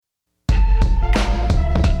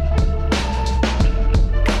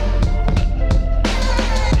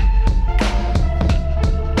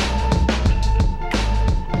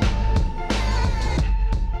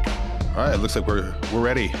looks like we're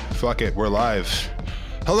ready. Fuck it, we're live.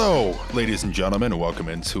 Hello, ladies and gentlemen, and welcome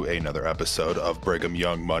into another episode of Brigham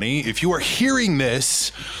Young Money. If you are hearing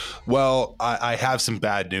this, well, I have some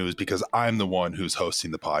bad news because I'm the one who's hosting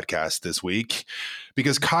the podcast this week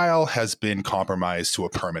because Kyle has been compromised to a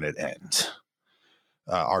permanent end.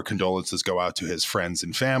 Our condolences go out to his friends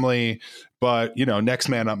and family, but, you know, next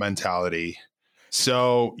man up mentality.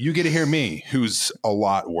 So you get to hear me, who's a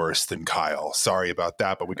lot worse than Kyle. Sorry about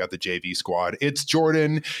that, but we got the JV squad. It's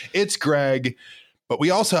Jordan, it's Greg, but we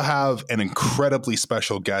also have an incredibly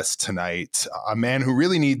special guest tonight, a man who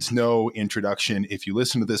really needs no introduction. If you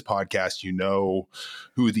listen to this podcast, you know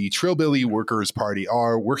who the Trillbilly Workers Party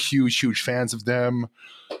are. We're huge fans of them.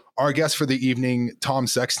 Our guest for the evening, Tom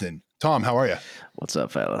Sexton. Tom, how are you? What's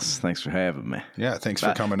up, fellas? Thanks for having me. Yeah, thanks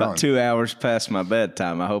for coming about on. 2 hours past my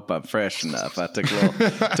bedtime. I hope I'm fresh enough. I took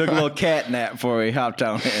a little cat nap before we hopped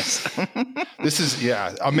on this. This is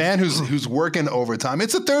a man who's working overtime.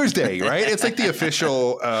 It's a Thursday, right? It's like the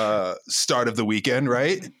official start of the weekend,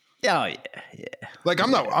 right? Oh yeah. Like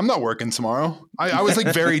I'm not working tomorrow. I was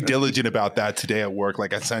like very diligent about that today at work.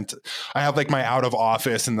 Like I have like my out of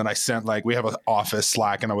office, and then I sent like we have an office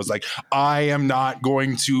Slack, and I was like, I am not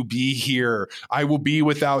going to be here. I will be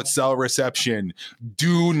without cell reception.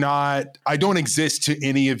 I don't exist to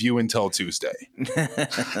any of you until Tuesday.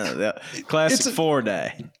 Classic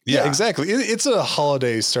 4-day. Yeah, exactly. It's a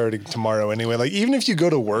holiday starting tomorrow anyway. Like even if you go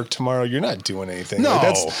to work tomorrow, you're not doing anything. No,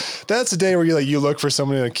 like, that's a day where you look for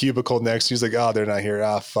someone in a cubicle next to you. He's like, oh, they're not here.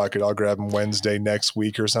 Ah, fuck it. I'll grab them Wednesday next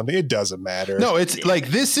week or something. It doesn't matter. No, it's like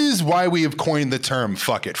this is why we have coined the term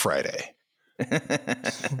 "fuck it Friday."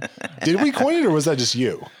 Did we coin it, or was that just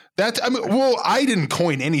you? I didn't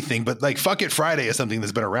coin anything, but like "fuck it Friday" is something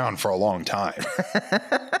that's been around for a long time.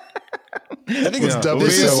 I think it's doubly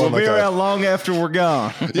We'll be around long after we're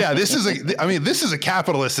gone. Yeah, this is a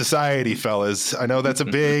capitalist society, fellas. I know that's a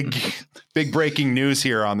big breaking news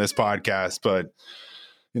here on this podcast, but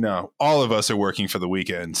you know, all of us are working for the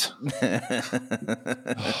weekends.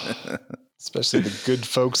 Especially the good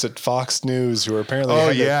folks at Fox News who are apparently.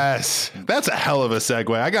 Oh yes, that's a hell of a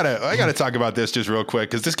segue. I gotta talk about this just real quick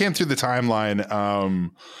because this came through the timeline.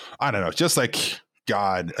 I don't know, just like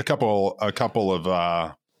a couple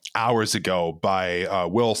of hours ago by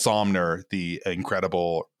Will Somner, the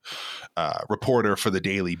incredible reporter for the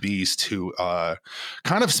Daily Beast, who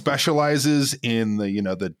kind of specializes in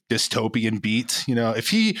the dystopian beat. You know,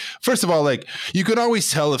 first of all, like you can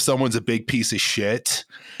always tell if someone's a big piece of shit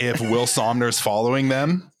if Will Somner's following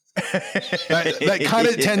them. That kind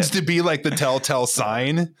of tends to be like the telltale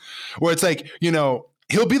sign where it's like, you know,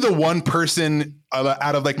 he'll be the one person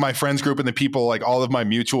out of like my friends group and the people, like all of my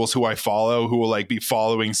mutuals who I follow, who will like be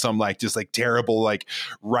following some like just like terrible, like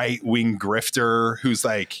right wing grifter who's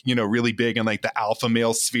like, you know, really big in like the alpha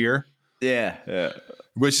male sphere. Yeah.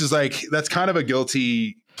 Which is like, that's kind of a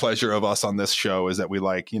guilty pleasure of us on this show is that we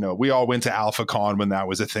like, you know, we all went to AlphaCon when that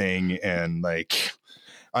was a thing. And like,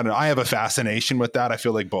 I don't know. I have a fascination with that. I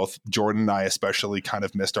feel like both Jordan and I especially kind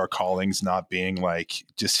of missed our callings, not being like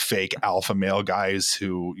just fake alpha male guys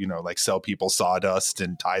who, you know, like sell people sawdust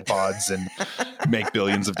and Tide Pods and make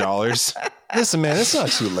billions of dollars. Listen, man, it's not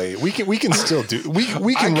too late. We can still do. We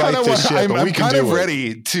can write this shit. I'm kind of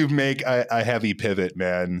ready to make a heavy pivot,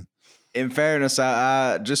 man. In fairness,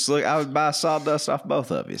 I would buy sawdust off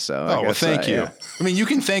both of you. So, well, thank you. Yeah. I mean, you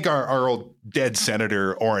can thank our old dead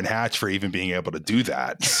Senator Orrin Hatch for even being able to do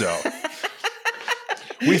that. So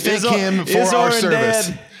we thank him for our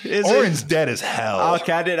service. Orrin's dead as hell.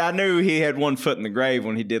 Okay, I knew he had one foot in the grave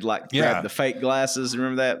when he did grab the fake glasses.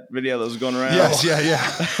 Remember that video that was going around? Yes,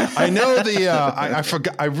 yeah. I know I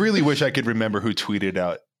forgot. I really wish I could remember who tweeted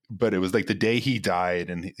out. But it was like the day he died,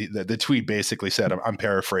 and the tweet basically said, I'm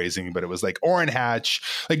paraphrasing, but it was like Orrin Hatch,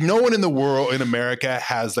 like no one in the world in America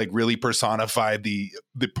has like really personified the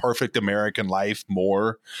perfect American life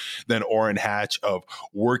more than Orrin Hatch of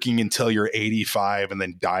working until you're 85 and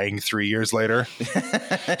then dying 3 years later.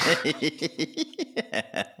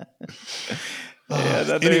 Yeah,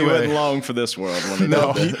 that day wasn't long for this world.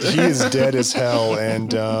 No, he is dead as hell,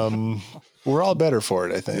 and we're all better for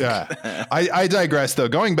it, I think. Yeah. I digress, though.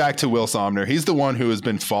 Going back to Will Somner, he's the one who has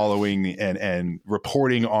been following and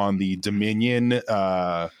reporting on the Dominion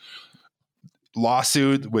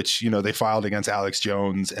lawsuit, which, you know, they filed against Alex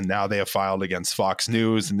Jones, and now they have filed against Fox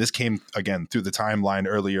News. And this came again through the timeline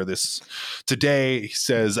earlier today.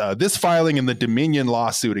 Says this filing in the Dominion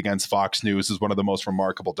lawsuit against Fox News is one of the most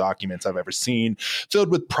remarkable documents I've ever seen, filled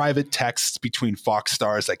with private texts between Fox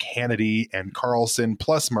stars like Hannity and Carlson,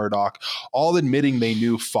 plus Murdoch, all admitting they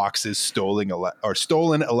knew Fox's stolen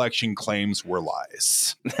election claims were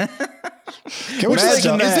lies. Can we just,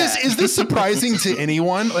 Imagine Is this surprising to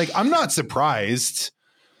anyone? Like, I'm not surprised.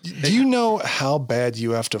 do you know how bad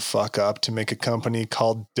you have to fuck up to make a company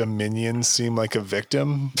called Dominion seem like a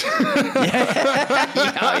victim? Oh,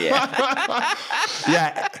 yeah.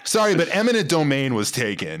 Yeah, sorry, but eminent domain was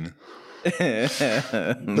taken.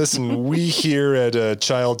 Listen, we here at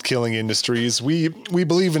Child Killing Industries, we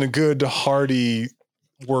believe in a good, hearty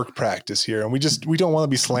work practice here, and we don't want to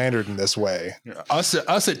be slandered in this way. Us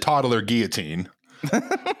at Toddler Guillotine.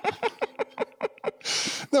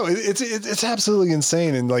 No, it's absolutely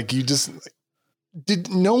insane, and like did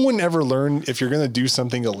no one ever learn if you're going to do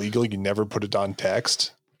something illegal, you never put it on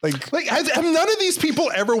text? Like Have none of these people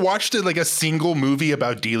ever watched a single movie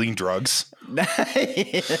about dealing drugs? Dude,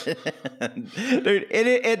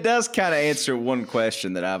 it does kind of answer one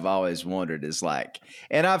question that I've always wondered is like,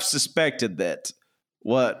 and I've suspected that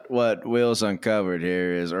what Will's uncovered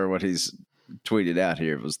here is, or what he's tweeted out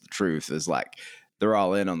here was the truth, is like they're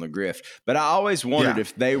all in on the grift. But I always wondered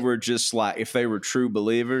if they were just like, if they were true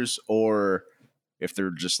believers or if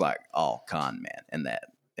they're just like all con man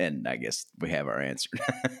and I guess we have our answer.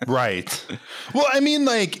 Right. Well, I mean,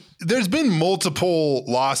 like, there's been multiple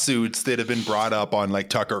lawsuits that have been brought up on like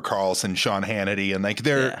Tucker Carlson, Sean Hannity, and like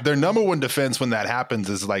their number one defense when that happens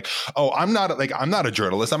is like, oh, I'm not a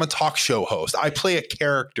journalist. I'm a talk show host. I play a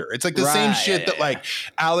character. It's like the same shit that like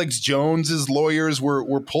Alex Jones's lawyers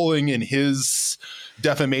were pulling in his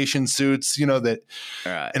defamation suits, that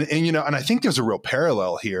and I think there's a real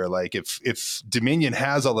parallel here. Like if Dominion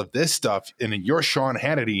has all of this stuff and you're Sean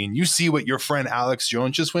Hannity and you see what your friend Alex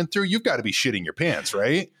Jones just went through, you've got to be shitting your pants,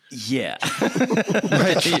 right? Yeah.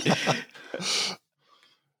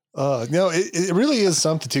 No, it really is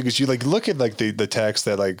something too, because you like look at like the text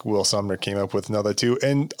that like Will Sumner came up with and all that too,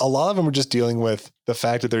 and a lot of them are just dealing with the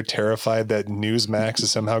fact that they're terrified that Newsmax is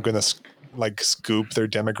somehow going to like scoop their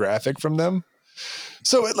demographic from them.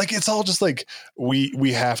 So it's all just like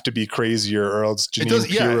we have to be crazier, or else Janine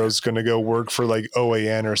Pirro's going to go work for like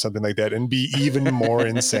OAN or something like that and be even more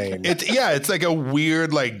insane. It's like a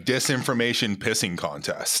weird like disinformation pissing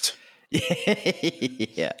contest.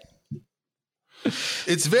 Yeah.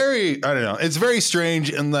 It's very, I don't know. It's very strange.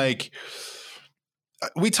 And like,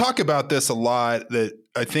 we talk about this a lot, that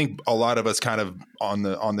I think a lot of us kind of on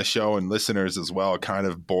the show and listeners as well kind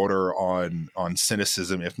of border on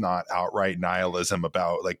cynicism, if not outright nihilism,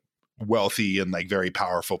 about like wealthy and like very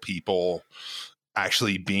powerful people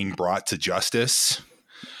actually being brought to justice.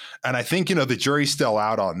 And I think, the jury's still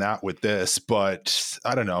out on that with this, but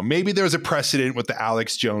I don't know, maybe there's a precedent with the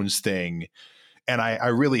Alex Jones thing. And I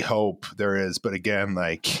really hope there is. But again,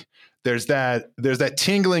 like there's that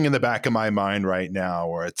tingling in the back of my mind right now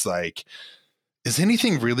where it's like, is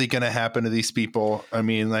anything really going to happen to these people? I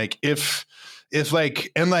mean, like if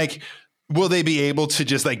like, and like, will they be able to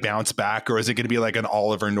just like bounce back, or is it going to be like an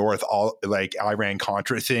Oliver North, like Iran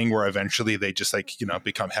Contra thing where eventually they just like,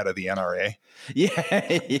 become head of the NRA? Yeah.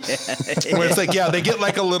 Where it's like, they get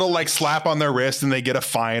like a little like slap on their wrist and they get a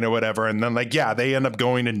fine or whatever. And then like, they end up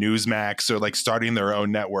going to Newsmax or like starting their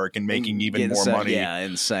own network and making even more money. Yeah.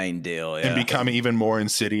 Insane deal. Yeah. And becoming even more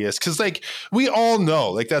insidious. Cause like we all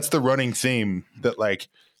know, like that's the running theme, that like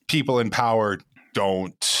people in power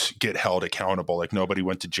don't get held accountable. Like nobody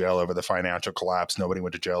went to jail over the financial collapse. Nobody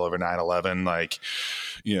went to jail over 9/11. Like,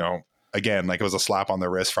 again, like it was a slap on the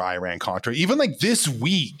wrist for Iran Contra. Even like this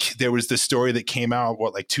week, there was this story that came out,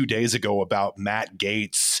 2 days ago about Matt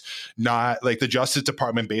Gaetz, not like the Justice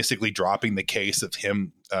Department basically dropping the case of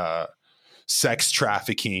him sex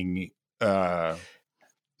trafficking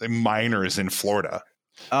minors in Florida.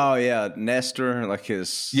 Oh yeah, Nestor, like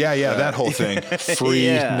his that whole thing. Free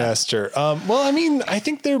Nestor. Well, I mean, I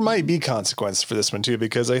think there might be consequences for this one too,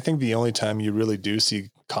 because I think the only time you really do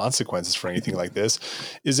see consequences for anything like this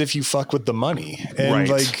is if you fuck with the money. And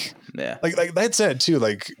like that said too,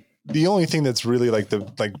 like the only thing that's really like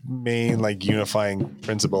the main like unifying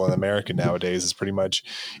principle in America nowadays is pretty much,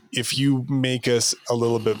 if you make us a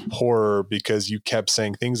little bit poorer because you kept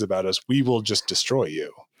saying things about us, we will just destroy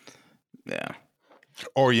you. Yeah.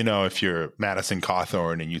 Or, if you're Madison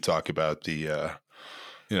Cawthorn and you talk about the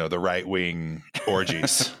right wing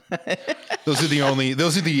orgies, those are the only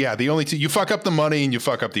two. You fuck up the money and you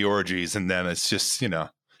fuck up the orgies, and then it's just,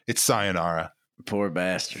 it's sayonara. Poor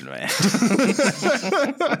bastard, man.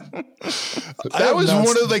 That was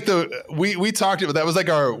one of like we talked about, that was like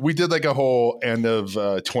we did like a whole end of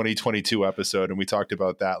 2022 episode, and we talked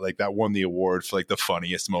about that, like that won the award for like the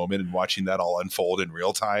funniest moment, and watching that all unfold in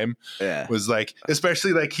real time was like,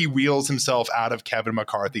 especially like he wheels himself out of Kevin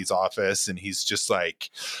McCarthy's office, and he's just like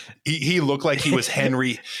he looked like he was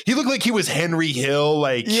Henry Hill,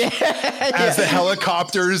 like as the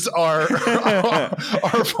helicopters are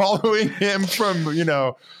following him from, you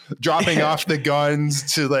know, dropping off the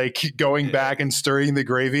guns to like going back and stirring the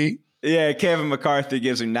gravy. Yeah, Kevin McCarthy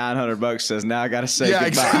gives him $900. Says, "Now I got to say goodbye.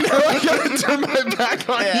 Exactly. I got to turn my back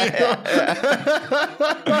on you."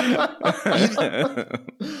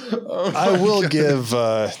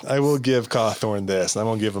 I will give Cawthorn this, and I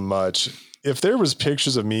won't give him much. If there was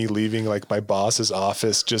pictures of me leaving like my boss's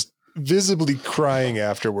office, just visibly crying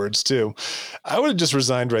afterwards too, I would have just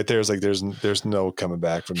resigned right there. It's like there's no coming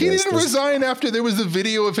back from this. He didn't resign after there was a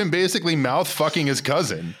video of him basically mouth fucking his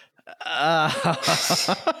cousin.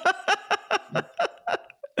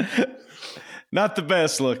 Not the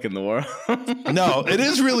best look in the world. No, it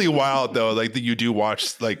is really wild though. Like that you do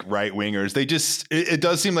watch like right wingers. They just, it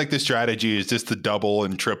does seem like the strategy is just to double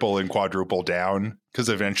and triple and quadruple down, because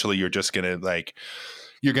eventually you're just going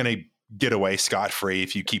to get away scot-free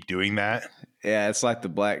if you keep doing that. Yeah, it's like the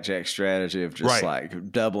blackjack strategy of just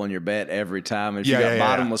like doubling your bet every time. If you got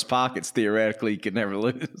bottomless pockets, theoretically you could never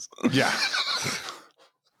lose. Yeah.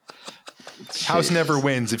 House never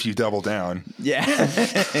wins if you double down. Yeah.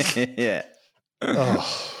 Yeah.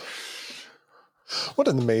 Oh, what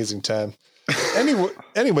an amazing time.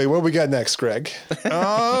 Anyway, what we got next, Greg?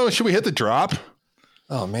 Oh, should we hit the drop?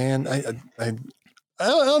 Oh man, I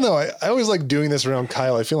don't know. I always like doing this around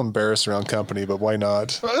Kyle. I feel embarrassed around company, but why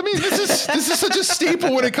not? I mean, this is such a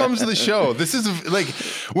staple when it comes to the show. This is like,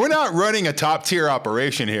 we're not running a top tier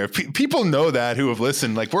operation here. People know that who have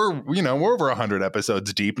listened. Like we're over 100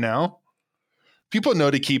 episodes deep now. People know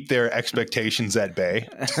to keep their expectations at bay.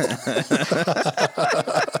 Oh,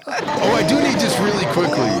 I do need just really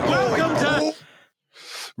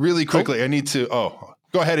quickly. I need to. Oh,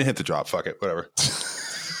 go ahead and hit the drop. Fuck it. Whatever.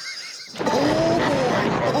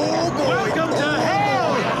 Welcome to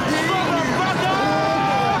hell, motherfucker!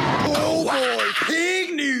 Oh boy,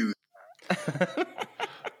 pig news.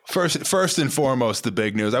 First and foremost, the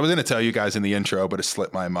big news. I was going to tell you guys in the intro, but it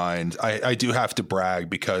slipped my mind. I do have to brag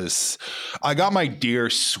because I got my dear,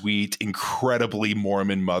 sweet, incredibly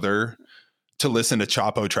Mormon mother to listen to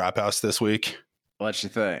Chapo Trap House this week. What'd you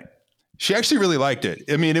think? She actually really liked it.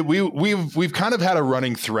 I mean, we've kind of had a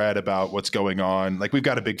running thread about what's going on. Like we've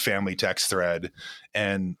got a big family text thread,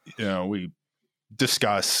 and we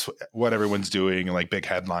discuss what everyone's doing and like big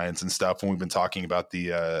headlines and stuff. And we've been talking about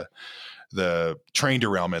the train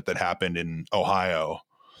derailment that happened in Ohio.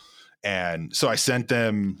 And so I sent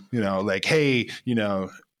them, like, hey,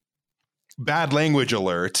 bad language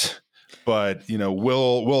alert. But,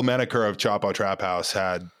 Will Menaker of Chapo Trap House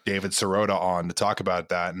had David Sirota on to talk about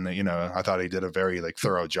that. And, I thought he did a very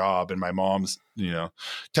thorough job. And my mom's,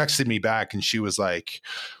 texted me back and she was like,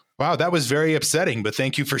 wow, that was very upsetting, but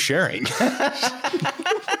thank you for sharing. So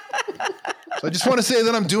I just want to say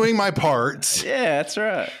that I'm doing my part. Yeah, that's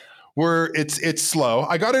right. It's slow.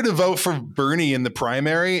 I got her to vote for Bernie in the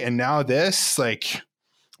primary, and now this, like,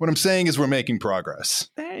 what I'm saying is we're making progress.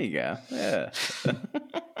 There you go. Yeah.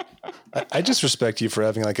 I just respect you for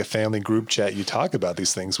having like a family group chat you talk about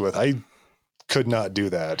these things with. I could not do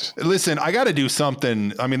that. Listen, I got to do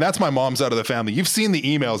something. I mean, that's my mom's side of the family. You've seen the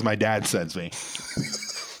emails my dad sends me.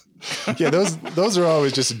 Yeah, those are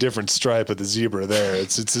always just a different stripe of the zebra there.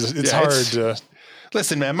 It's hard to...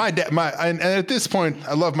 Listen, man, my dad, and at this point,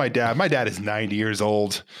 I love my dad. My dad is 90 years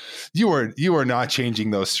old. You are not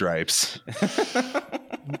changing those stripes.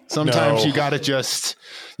 Sometimes you got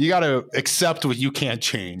to accept what you can't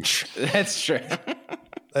change. That's true.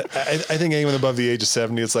 I think anyone above the age of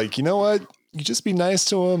 70, it's like, you know what? You just be nice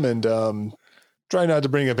to them and try not to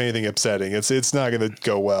bring up anything upsetting. It's not going to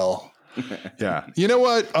go well. Yeah. You know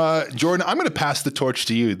what, Jordan, I'm going to pass the torch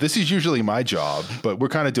to you. This is usually my job, but we're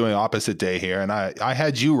kind of doing opposite day here. And I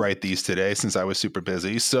had you write these today since I was super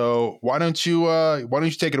busy. So why don't you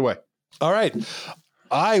take it away? All right.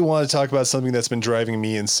 I want to talk about something that's been driving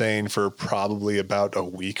me insane for probably about a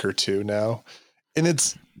week or two now. And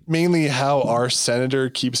it's mainly how our senator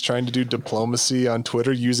keeps trying to do diplomacy on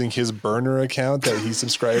Twitter using his burner account that he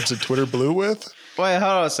subscribes to Twitter Blue with. Wait,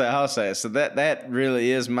 hold on a second. So that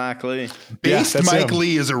really is Mike Lee? Based Mike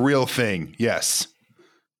Lee is a real thing. Yes.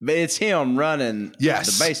 But it's him running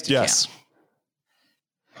the Based account. Yes.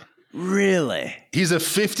 Really? He's a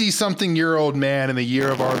 50-something-year-old man in the year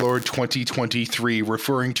of our Lord 2023,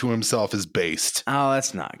 referring to himself as based. Oh,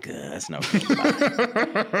 that's not good. That's no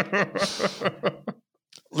good.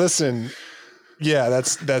 Listen, yeah,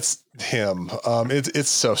 that's him. It's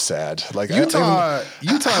so sad. Like Utah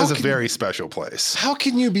is a very special place. How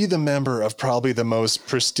can you be the member of probably the most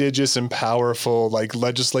prestigious and powerful like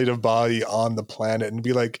legislative body on the planet and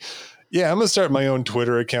be like, yeah, I'm gonna start my own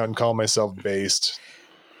Twitter account and call myself based?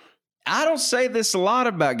 I don't say this a lot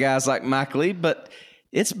about guys like Mike Lee, but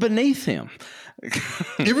it's beneath him.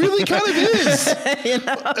 It really kind of is. You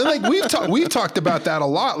know? Like we've talked about that a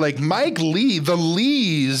lot. Like Mike Lee, the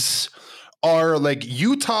Lees are like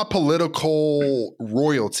Utah political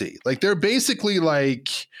royalty. Like they're basically like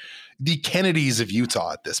the Kennedys of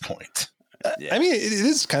Utah at this point. I mean, it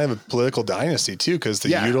is kind of a political dynasty too, because the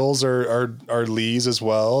Udalls are Lees as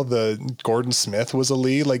well. The Gordon Smith was a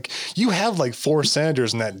Lee. Like you have like 4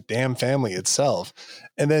 senators in that damn family itself,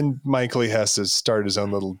 and then Mike Lee has to start his own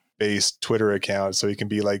little base Twitter account so he can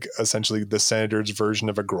be like essentially the senator's version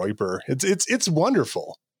of a Groyper. It's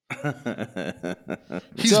wonderful.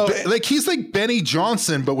 He's like Benny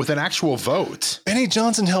Johnson, but with an actual vote. Benny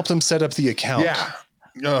Johnson helped him set up the account. Yeah.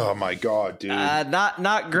 Oh my God, dude!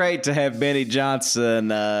 Not great to have Benny Johnson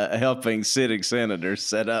helping sitting senators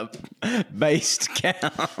set up based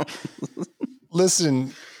accounts.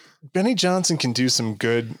 Listen, Benny Johnson can do some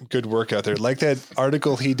good work out there, like that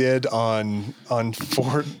article he did on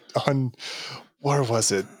where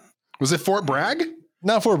was it? Was it Fort Bragg?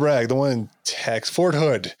 Not Fort Bragg, the one in Texas, Fort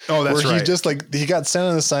Hood. Oh, that's where right. He just like he got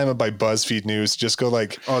sent an assignment by BuzzFeed News. Just go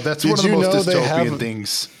like, oh, that's one of the most dystopian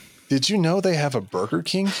things. Did you know they have a Burger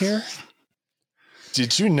King here?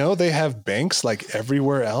 Did you know they have banks like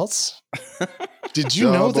everywhere else? Did you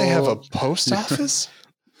know they have a post office?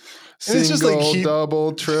 Single, it's just like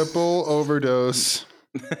double, triple overdose.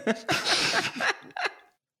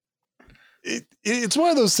 It's one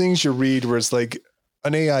of those things you read where it's like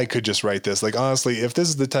an AI could just write this. Like, honestly, if this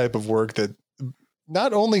is the type of work that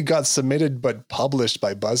not only got submitted but published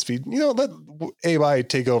by BuzzFeed, let AI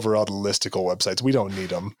take over all the listicle websites. We don't need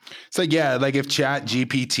them. It's like, yeah, like if Chat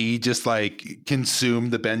GPT just like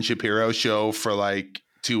consumed the Ben Shapiro show for like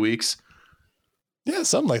 2 weeks. Yeah,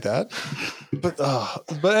 something like that. But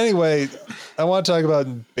anyway, I want to talk about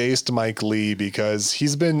based Mike Lee because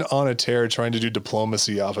he's been on a tear trying to do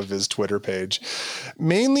diplomacy off of his Twitter page,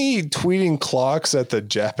 mainly tweeting clocks at the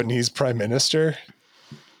Japanese prime minister.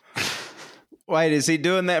 Wait, is he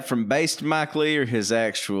doing that from based Mike Lee or his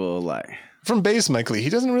actual like? From base Mike Lee. He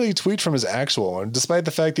doesn't really tweet from his actual one, despite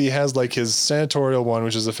the fact that he has like his senatorial one,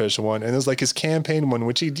 which is official one, and there's like his campaign one,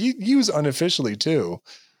 which he used unofficially too.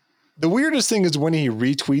 The weirdest thing is when he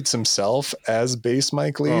retweets himself as base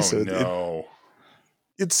Mike Lee. Oh, so no.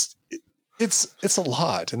 It's a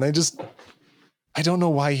lot. And I don't know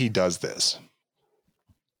why he does this.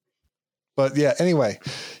 But yeah, anyway,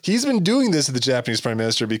 he's been doing this to the Japanese prime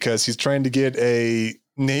minister because he's trying to get a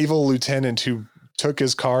naval lieutenant who took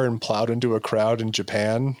his car and plowed into a crowd in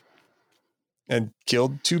Japan and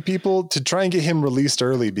killed 2 people to try and get him released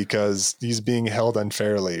early because he's being held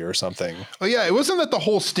unfairly or something. Oh yeah, it wasn't that the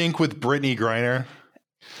whole stink with Brittany Griner?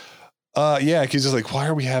 Yeah, he's just like, why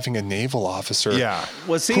are we having a naval officer? Yeah.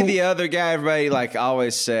 Was he the other guy everybody like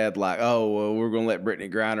always said like, oh, well, we're going to let Brittany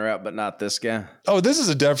Griner out, but not this guy? Oh, this is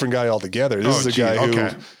a different guy altogether. This is a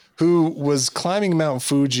guy who was climbing Mount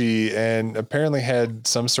Fuji and apparently had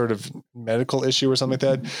some sort of medical issue or something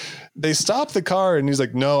like that. They stopped the car and he's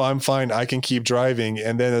like, no, I'm fine. I can keep driving.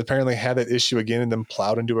 And then apparently had that issue again and then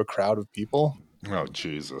plowed into a crowd of people. Oh,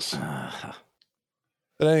 Jesus.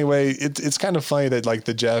 But anyway, it's kind of funny that like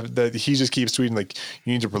that he just keeps tweeting like,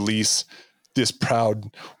 you need to release this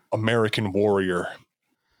proud American warrior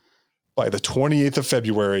by the 28th of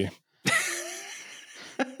February.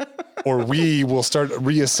 Or we will start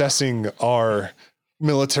reassessing our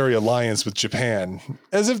military alliance with Japan,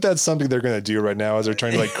 as if that's something they're going to do right now as they're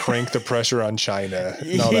trying to like crank the pressure on China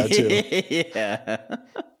and all that too. Yeah.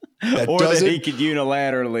 That he could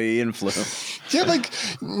unilaterally influence. Yeah, like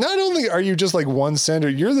not only are you just like one senator,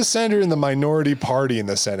 you're the senator in the minority party in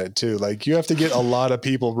the Senate too. Like you have to get a lot of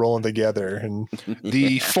people rolling together. And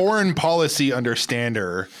the foreign policy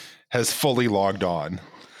understander has fully logged on.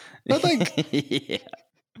 But like, Yeah.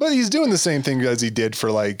 but he's doing the same thing as he did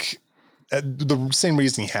for like the same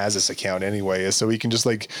reason he has this account anyway, is so he can just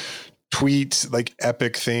like tweet like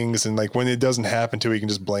epic things, and like when it doesn't happen to, he can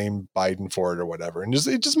just blame Biden for it or whatever, and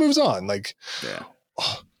it just moves on. Like, Yeah.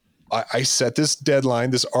 I set this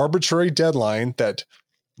deadline, this arbitrary deadline that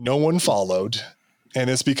no one followed, and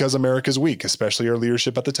it's because America's weak, especially our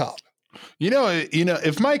leadership at the top.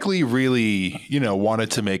 If Mike Lee really,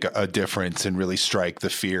 wanted to make a difference and really strike the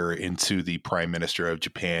fear into the prime minister of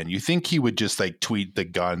Japan, you think he would just like tweet the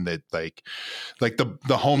gun that like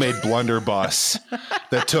the homemade blunderbuss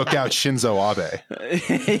that took out Shinzo Abe?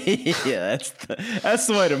 Yeah, that's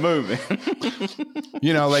the way to move it.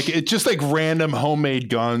 Like it's just like random homemade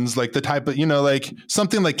guns, like the type of, like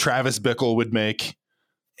something like Travis Bickle would make.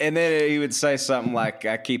 And then he would say something like,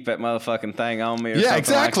 "I keep that motherfucking thing on me." Or yeah,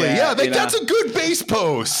 exactly. Like that, that's a good base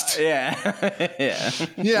post. Yeah, yeah,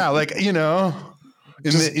 yeah. Like in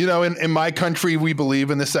my country, we believe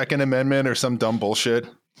in the Second Amendment or some dumb bullshit.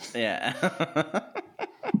 Yeah,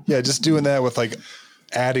 yeah. Just doing that with like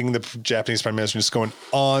adding the Japanese prime minister, just going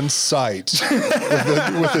on site with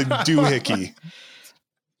a doohickey.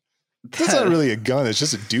 That's not really a gun; it's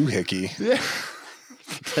just a doohickey. Yeah.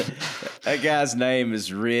 That guy's name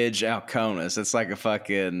is Ridge Alconis. It's like a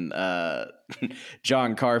fucking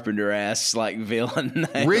John Carpenter ass like villain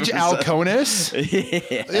name. Ridge Alconis?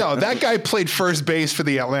 Yeah. That guy played first base for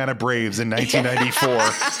the Atlanta Braves in 1994.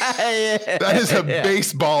 That is a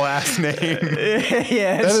baseball ass name.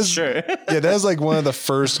 Yeah, that is true. Yeah, that is like one of the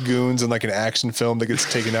first goons in like an action film that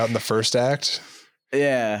gets taken out in the first act.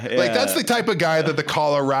 Yeah, like that's the type of guy that the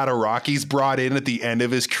Colorado Rockies brought in at the end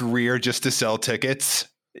of his career just to sell tickets.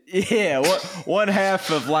 Yeah, one half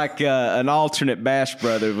of like an alternate Bash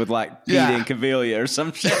brother with like Pete Incaviglia or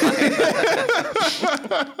some shit.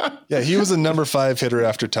 Yeah, he was a number 5 hitter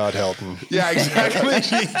after Todd Helton. Yeah,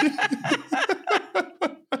 exactly.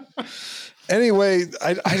 Anyway,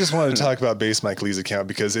 I just wanted to talk about Base Mike Lee's account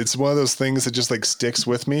because it's one of those things that just like sticks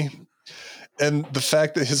with me. And the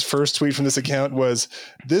fact that his first tweet from this account was,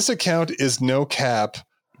 "This account is no cap,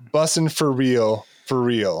 bussin' for real, for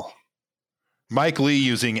real." Mike Lee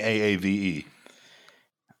using AAVE.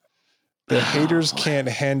 The haters can't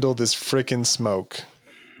handle this frickin' smoke.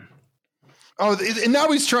 Oh, and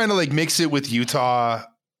now he's trying to like mix it with Utah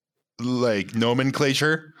like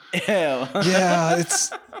nomenclature. Yeah,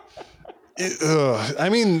 I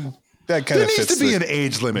mean, that kind of fits. There needs to be an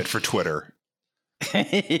age limit for Twitter.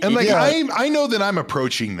 And like I know that I'm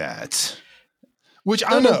approaching that, which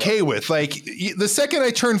I'm okay with. Like the second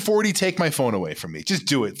I turn 40, take my phone away from me. Just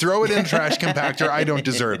do it. Throw it in a trash compactor. I don't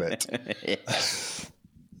deserve it.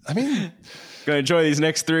 I mean, gonna enjoy these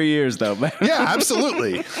next 3 years though, man. Yeah,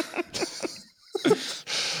 absolutely.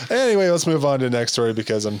 Anyway, let's move on to the next story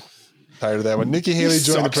because I'm tired of that one. Nikki Haley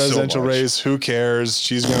joined the presidential race. Who cares?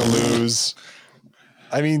 She's gonna lose.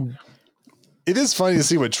 I mean, it is funny to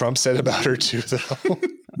see what Trump said about her too, though.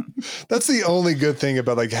 That's the only good thing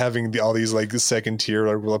about like having all these like second tier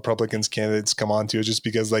like Republicans candidates come on to it, just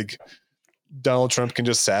because like Donald Trump can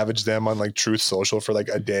just savage them on like Truth Social for like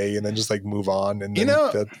a day and then just like move on. And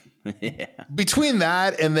then between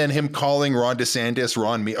that and then him calling Ron DeSantis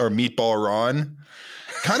Meatball Ron,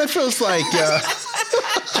 kind of feels like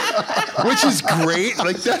which is great.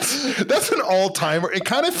 Like that's an all-timer. It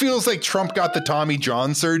kind of feels like Trump got the Tommy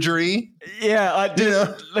John surgery. Yeah,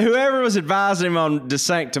 whoever was advising him on De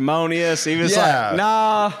Sanctimonious, he was like,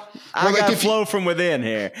 "Nah, I got to flow from within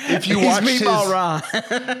here." If you watch Meatball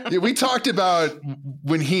Ron, we talked about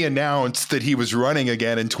when he announced that he was running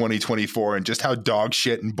again in 2024 and just how dog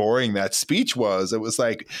shit and boring that speech was. It was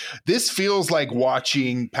like, this feels like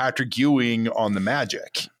watching Patrick Ewing on The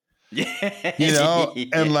Magic.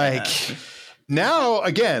 And like now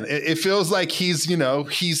again, it feels like he's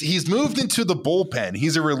moved into the bullpen.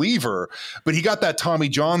 He's a reliever, but he got that Tommy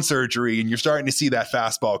John surgery and you're starting to see that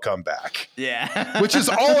fastball come back. Yeah. Which is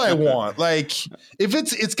all I want. Like if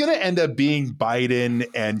it's going to end up being Biden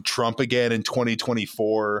and Trump again in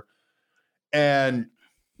 2024. And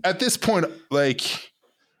at this point, like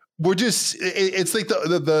we're just, it's like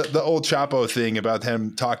the old Chapo thing about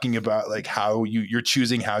him talking about like how you're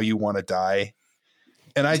choosing how you want to die.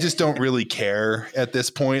 And I just don't really care at this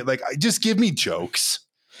point. Like, just give me jokes.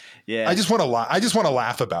 Yeah. I just want to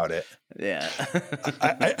laugh about it. Yeah.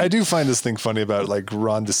 I do find this thing funny about like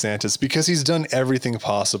Ron DeSantis because he's done everything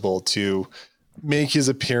possible to make his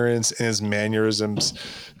appearance and his mannerisms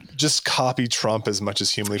just copy Trump as much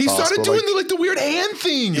as humanly possible. He started doing the weird hand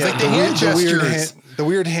things, like the hand gestures. The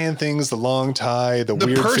weird hand things, the long tie, the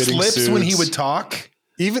weird pursed fitting lips suits. when he would talk.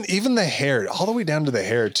 Even the hair, all the way down to the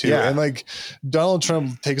hair too. Yeah. And like Donald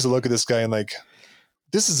Trump takes a look at this guy and like,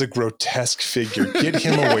 this is a grotesque figure. Get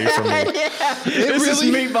him away from me. This is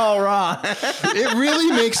Meatball Ron. It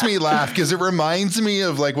really makes me laugh because it reminds me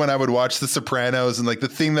of like when I would watch The Sopranos, and like the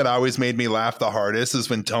thing that always made me laugh the hardest is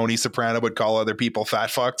when Tony Soprano would call other people fat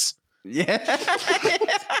fucks. Yeah.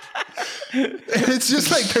 It's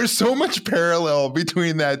just like there's so much parallel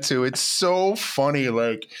between that two. It's so funny.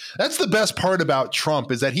 Like that's the best part about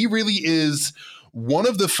Trump is that he really is one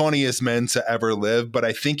of the funniest men to ever live, but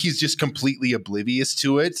I think he's just completely oblivious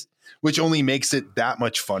to it, which only makes it that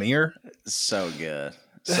much funnier. So good.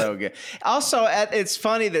 So good. Also, it's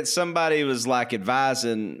funny that somebody was like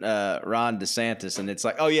advising Ron DeSantis, and it's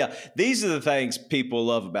like, oh yeah, these are the things people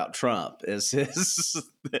love about Trump is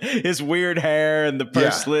his weird hair and the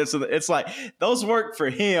pursed lips. It's like those work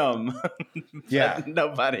for him, but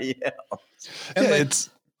nobody else. And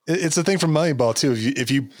it's a thing from Moneyball too.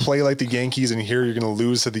 If you play like the Yankees and here you're going to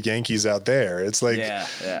lose to the Yankees out there, it's like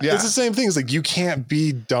it's the same thing. It's like you can't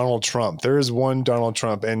be Donald Trump. There is one Donald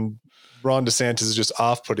Trump, and Ron DeSantis is just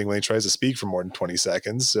off-putting when he tries to speak for more than 20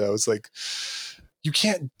 seconds. So it's like, you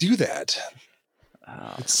can't do that.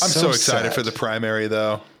 I'm so excited for the primary,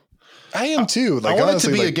 though. I am too. Like, I want it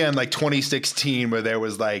to be again like 2016, where there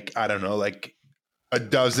was like, I don't know, like a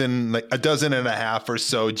dozen and a half or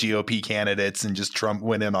so GOP candidates, and just Trump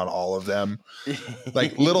went in on all of them.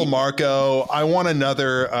 Like little Marco. I want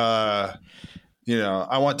another. I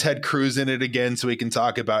want Ted Cruz in it again, so we can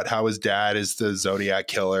talk about how his dad is the Zodiac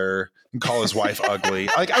killer and call his wife ugly.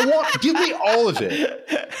 Like, give me all of it.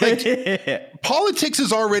 Like, politics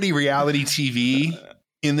is already reality TV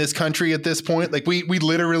in this country at this point. Like, we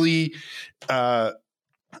literally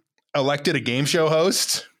elected a game show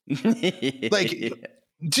host. Like,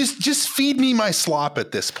 just feed me my slop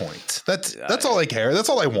at this point. That's all I care. That's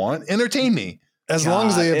all I want. Entertain me. As long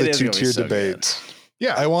as they have the two-tier debate. Good.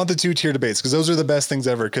 Yeah, I want the two-tier debates because those are the best things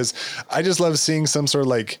ever. Because I just love seeing some sort of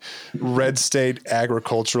like red state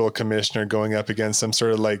agricultural commissioner going up against some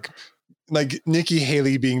sort of like Nikki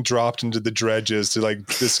Haley being dropped into the dredges to like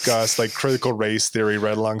discuss like critical race theory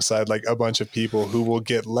right alongside like a bunch of people who will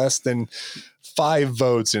get less than 5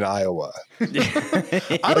 votes in Iowa.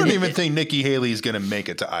 I don't even think Nikki Haley is going to make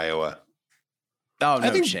it to Iowa. Oh,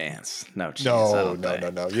 no chance. No chance.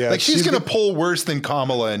 No. Yeah, like she's going to poll worse than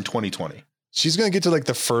Kamala in 2020. She's going to get to like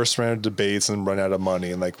the first round of debates and run out of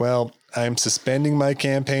money and like, well, I'm suspending my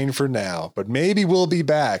campaign for now, but maybe we'll be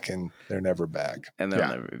back. And they're never back. And they'll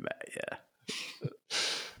never be back. Yeah.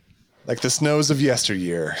 Like the snows of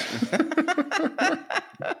yesteryear.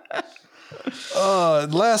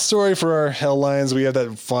 Last story for our Hell Lions. We have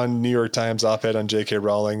that fun New York Times op-ed on J.K.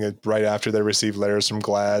 Rowling right after they received letters from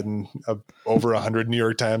GLAAD and over 100 New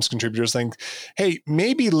York Times contributors saying, hey,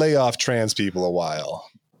 maybe lay off trans people a while.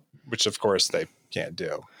 Which, of course, they can't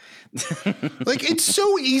do. Like, it's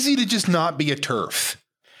so easy to just not be a TERF.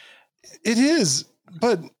 It is.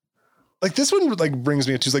 But, like, this one, like, brings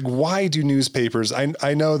me to, like, why do newspapers...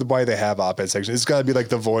 I know why they have op-ed sections. It's got to be, like,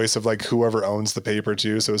 the voice of, like, whoever owns the paper,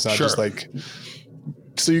 too. So it's not just, like...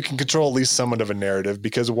 So you can control at least somewhat of a narrative.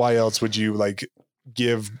 Because why else would you, like,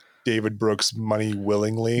 give David Brooks money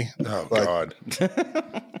willingly? Oh, like, God.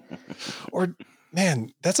 Or...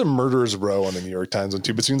 Man, that's a murderer's row on the New York Times one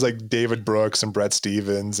too. Between like David Brooks and Bret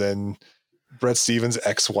Stephens and Bret Stephens'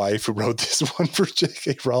 ex-wife who wrote this one for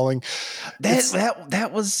J.K. Rowling. That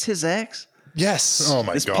was his ex? Yes. Oh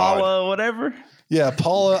my God. Paula whatever? Yeah,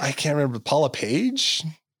 Paula, I can't remember. Paula Page?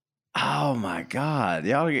 Oh my God.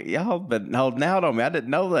 Y'all been holding out on me. I didn't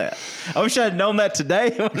know that. I wish I had known that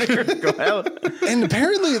today. And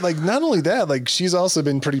apparently, like, not only that, like, she's also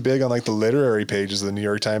been pretty big on like the literary pages of the New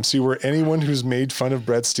York Times too, where anyone who's made fun of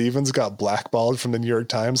Bret Stephens got blackballed from the New York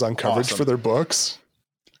Times on coverage for their books.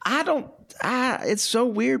 It's so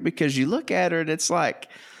weird because you look at her and it's like,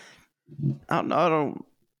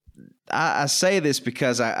 I say this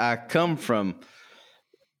because I come from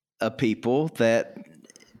a people that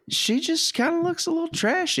she just kind of looks a little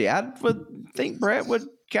trashy. I would think Bret would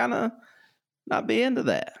kind of not be into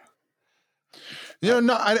that. You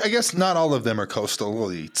know, I guess not all of them are coastal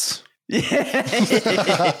elites.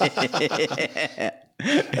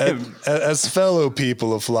 As fellow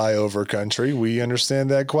people of flyover country, we understand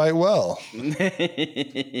that quite well.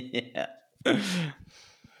 Yeah.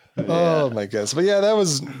 Oh my goodness. But yeah, that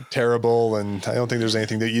was terrible. And I don't think there's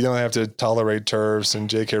anything that you don't have to tolerate TERFs, and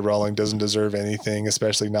J.K. Rowling doesn't deserve anything,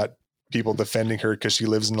 especially not people defending her because she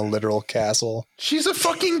lives in a literal castle. She's a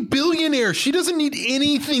fucking billionaire. She doesn't need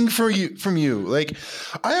anything from you. Like,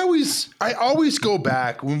 I always go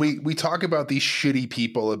back when we talk about these shitty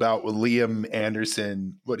people, about Liam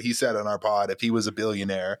Anderson, what he said on our pod, if he was a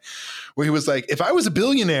billionaire, where he was like, if I was a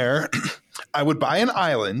billionaire, I would buy an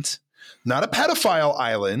island. Not a pedophile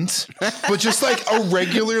island, but just like a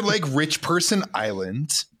regular, like, rich person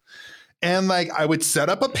island. And like, I would set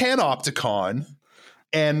up a panopticon,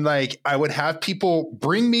 and like, I would have people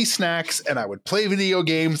bring me snacks, and I would play video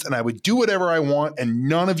games, and I would do whatever I want. And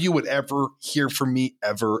none of you would ever hear from me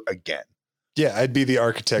ever again. Yeah, I'd be the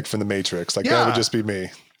architect from the Matrix. Like that would just be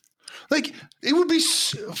me. Like it would be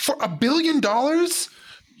for $1 billion.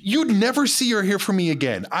 You'd never see or hear from me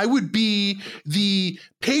again. I would be the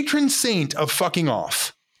patron saint of fucking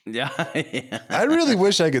off. Yeah. I really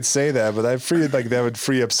wish I could say that, but that would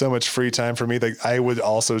free up so much free time for me. Like I would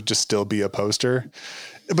also just still be a poster.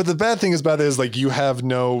 But the bad thing about it is like you have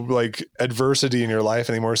no like adversity in your life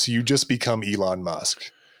anymore, so you just become Elon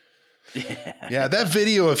Musk. Yeah, that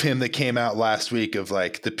video of him that came out last week of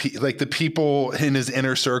like the people in his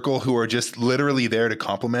inner circle who are just literally there to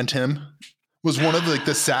compliment him was one of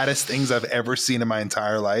the saddest things I've ever seen in my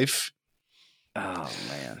entire life. Oh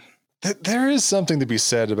man. There is something to be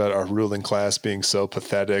said about our ruling class being so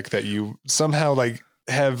pathetic that you somehow like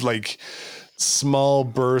have like small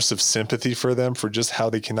bursts of sympathy for them for just how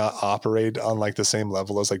they cannot operate on like the same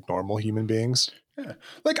level as like normal human beings. Yeah.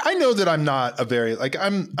 Like I know that I'm not a very like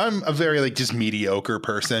I'm a very like just mediocre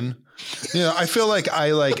person. You know, I feel like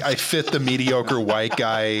I fit the mediocre white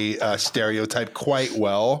guy stereotype quite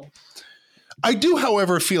well. I do,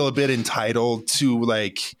 however, feel a bit entitled to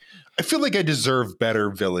like I feel like I deserve better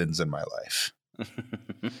villains in my life.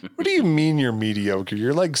 What do you mean you're mediocre?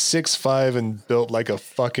 You're like 6'5" and built like a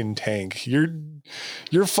fucking tank.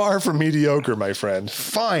 You're far from mediocre, my friend.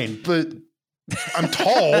 Fine, but I'm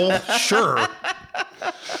tall, sure.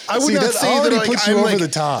 I would not say that like, puts you over the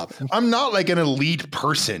top. I'm not like an elite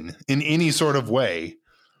person in any sort of way.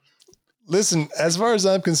 Listen, as far as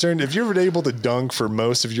I'm concerned, if you're able to dunk for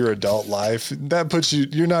most of your adult life, that puts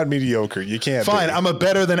you're not mediocre. You can't. Fine, be. I'm a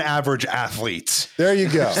better than average athlete. There you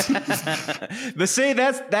go. But see,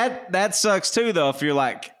 that sucks too, though. If you're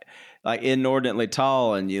like inordinately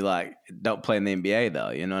tall and you like don't play in the NBA,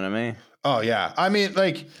 though, you know what I mean? Oh yeah, I mean,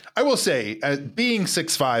 like I will say, being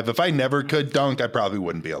 6'5", if I never could dunk, I probably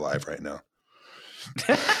wouldn't be alive right now.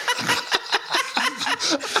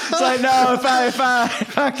 It's like, no,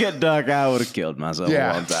 if I could dunk, I would have killed myself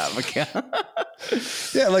a long time ago.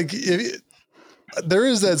 Yeah, like there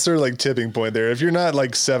is that sort of like tipping point there. If you're not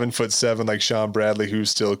like 7'7", like Sean Bradley, who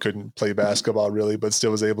still couldn't play basketball really, but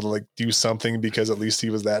still was able to like do something because at least he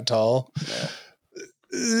was that tall. Yeah.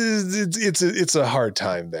 It's a hard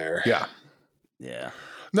time there. Yeah. Yeah.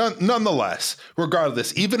 Nonetheless,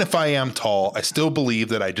 regardless, even if I am tall, I still believe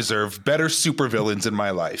that I deserve better supervillains in my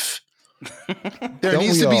life. There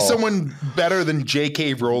needs to be someone better than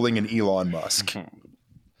J.K. Rowling and Elon Musk.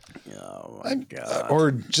 Oh my God.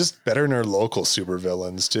 Or just better than our local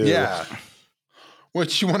supervillains too. Yeah.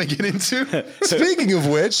 What you want to get into? Speaking of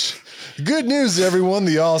which, good news, everyone.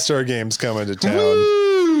 The All-Star Game's coming to town.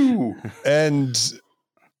 Woo! And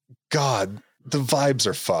God, the vibes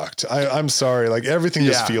are fucked. I'm sorry. Like everything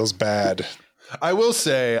just feels bad. I will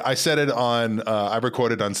say, I said it on, I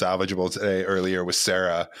recorded on Salvageable today earlier with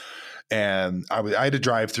Sarah. And I had to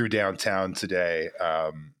drive through downtown today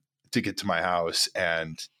to get to my house,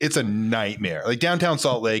 and it's a nightmare. Like downtown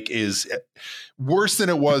Salt Lake is worse than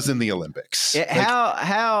it was in the Olympics. Yeah,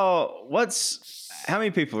 like, how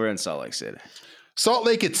many people are in Salt Lake City? Salt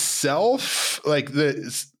Lake itself, like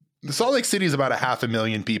the Salt Lake City is about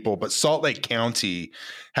 500,000 people, but Salt Lake County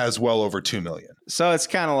has well over 2 million. So it's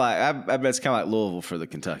kind of like I bet it's kind of like Louisville for the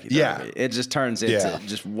Kentucky Derby. Yeah, it just turns into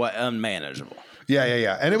just unmanageable.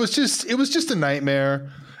 Yeah. And it was just a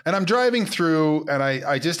nightmare. And I'm driving through and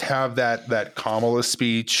I just have that Kamala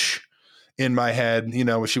speech in my head, you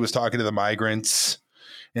know, when she was talking to the migrants,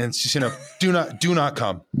 and it's just, you know, do not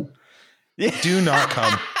come. Yeah. Do not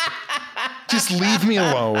come. Just leave me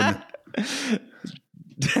alone.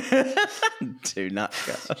 Do not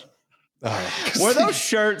come. Were the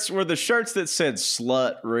shirts that said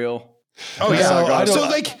slut real? Oh yeah. So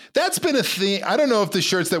like that's been a thing. I don't know if the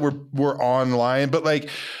shirts that were online, but like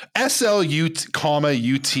SLU,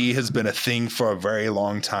 UT has been a thing for a very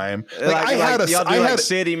long time. Like I had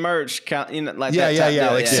city merch, you know, like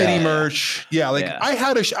city merch. Yeah, like I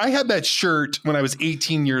had that shirt when I was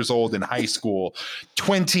 18 years old in high school,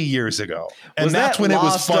 20 years ago, and that's when it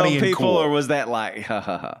was funny and cool. Or was that like, ha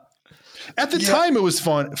ha ha? At the time, it was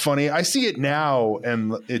funny. I see it now,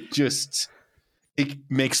 and it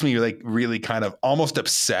makes me like really kind of almost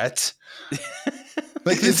upset.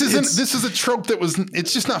 Like this is a trope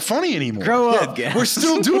it's just not funny anymore. Grow up, guys. We're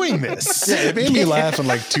still doing this. Yeah, it made me laugh in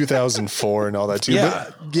like 2004 and all that too.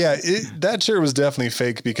 Yeah. But yeah, that shirt was definitely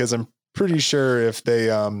fake because I'm pretty sure if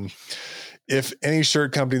any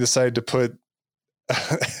shirt company decided to put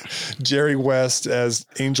Jerry West as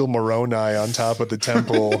Angel Moroni on top of the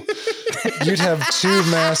temple, you'd have two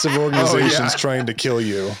massive organizations trying to kill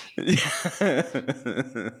you. You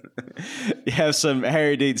have some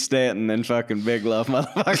Harry Dean Stanton and fucking Big Love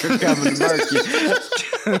motherfucker coming to murk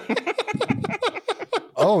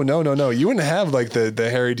you. Oh, no. You wouldn't have like the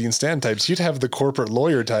Harry Dean Stanton types. You'd have the corporate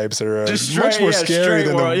lawyer types that are much more scary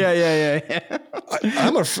than world. Yeah.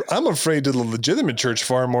 I'm afraid of the legitimate church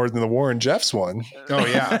far more than the Warren Jeffs one. Oh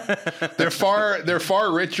yeah, they're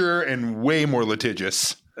far richer and way more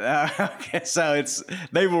litigious. Okay, so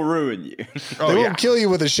they will ruin you. They won't kill you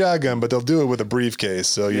with a shotgun, but they'll do it with a briefcase.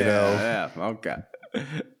 So you know. Yeah. Okay.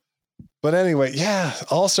 But anyway, yeah,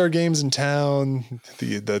 All-Star games in town.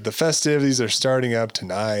 The festivities are starting up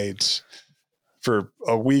tonight for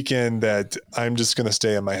a weekend that I'm just going to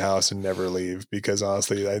stay in my house and never leave because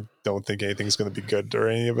honestly, I don't think anything's going to be good or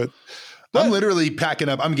any of it. But, I'm literally packing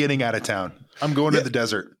up. I'm getting out of town. I'm going to the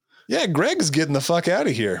desert. Yeah, Greg's getting the fuck out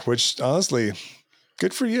of here, which honestly,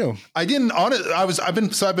 good for you. I've been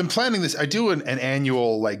planning this. I do an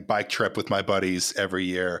annual like bike trip with my buddies every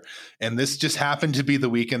year. And this just happened to be the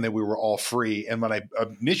weekend that we were all free. And when I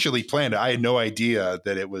initially planned it, I had no idea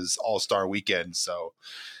that it was All-Star weekend. So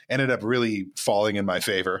ended up really falling in my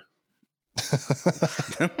favor.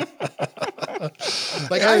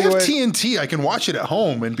 Like I have TNT. I can watch it at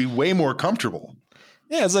home and be way more comfortable.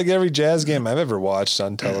 Yeah, it's like every Jazz game I've ever watched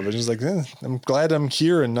on television. It's like, I'm glad I'm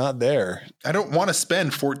here and not there. I don't want to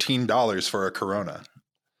spend $14 for a Corona.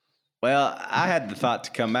 Well, I had the thought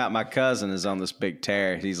to come out. My cousin is on this big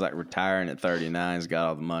tear. He's like retiring at 39. He's got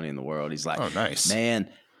all the money in the world. He's like, oh, nice. Man,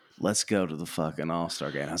 let's go to the fucking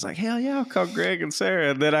All-Star game. I was like, hell yeah, I'll call Greg and Sarah.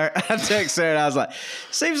 And then I text Sarah and I was like,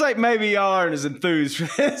 seems like maybe y'all aren't as enthused for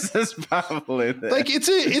this as probably this. Like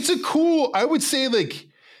it's a cool, I would say like,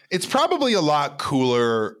 it's probably a lot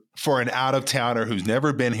cooler for an out-of-towner who's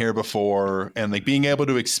never been here before and like being able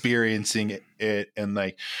to experiencing it. And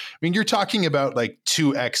like, I mean, you're talking about like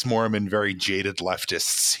two ex-Mormon, very jaded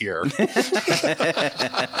leftists here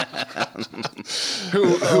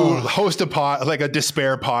who host a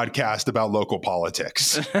despair podcast about local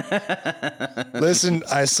politics. Listen,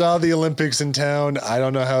 I saw the Olympics in town. I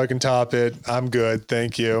don't know how I can top it. I'm good.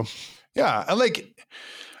 Thank you. Yeah.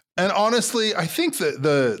 And honestly, I think that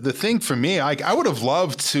the thing for me, I would have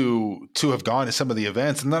loved to have gone to some of the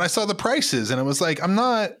events, and then I saw the prices, and it was like, I'm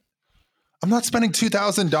not spending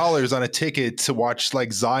 $2,000 on a ticket to watch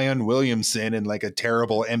like Zion Williamson in like a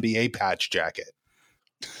terrible NBA patch jacket.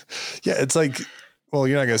 Yeah, it's like, well,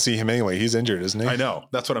 you're not going to see him anyway. He's injured, isn't he? I know.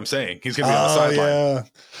 That's what I'm saying. He's going to be on the sideline. Yeah.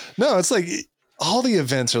 No, it's like all the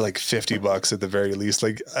events are like $50 at the very least.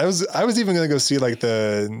 Like I was even going to go see like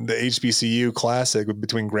the HBCU Classic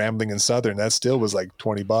between Grambling and Southern. That still was like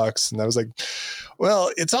 $20. And I was like, well,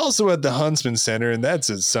 it's also at the Huntsman Center and that's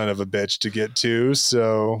a son of a bitch to get to.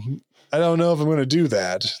 So I don't know if I'm going to do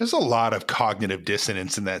that. There's a lot of cognitive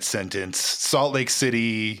dissonance in that sentence. Salt Lake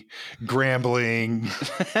City, Grambling.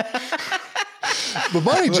 But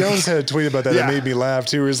Bonnie Jones had a tweet about that that made me laugh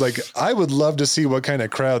too. It was like, I would love to see what kind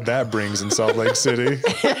of crowd that brings in Salt Lake City.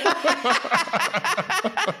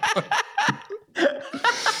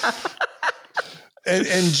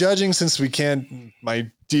 and judging, since we can't,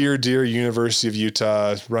 my dear University of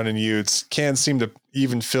Utah running Utes can't seem to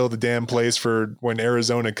even fill the damn place for when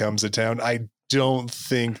Arizona comes to town. I don't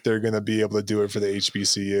think they're going to be able to do it for the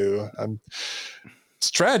HBCU.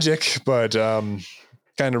 It's tragic, but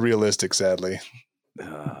kind of realistic, sadly.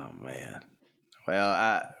 Oh man.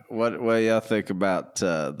 Well, what do y'all think about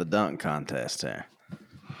the dunk contest here?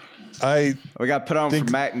 We got put on for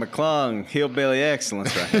Mac McClung, Hillbilly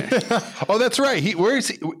Excellence right here. Oh, that's right. He's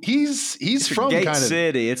from Gate kind of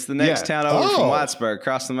City. It's the next town over from Whitesburg,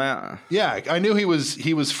 across the mountain. Yeah, I knew he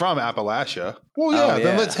was from Appalachia. Well, yeah,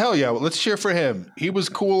 then let's cheer for him. He was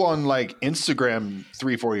cool on like Instagram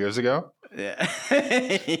 3-4 years ago. Yeah.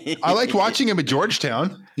 I liked watching him at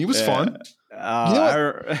Georgetown. He was fun. You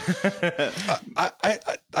know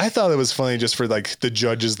I thought it was funny just for like the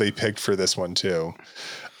judges they picked for this one too.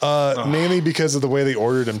 Mainly because of the way they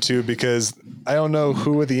ordered him too, because I don't know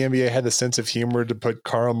who at the NBA had the sense of humor to put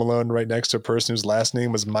Karl Malone right next to a person whose last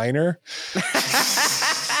name was Minor.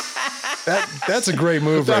 That's a great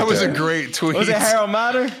move. That was a great tweet. Was it Harold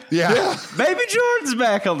Miner? Yeah. Baby Jordan's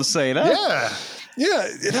back on the scene, huh? Yeah. Yeah.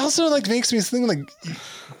 It also like makes me think like,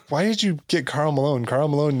 why did you get Karl Malone? Karl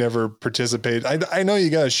Malone never participated. I know you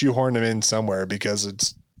got to shoehorn him in somewhere because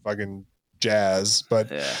it's fucking Jazz,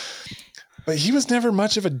 but he was never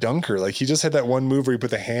much of a dunker. Like he just had that one move where he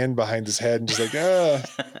put the hand behind his head and just like,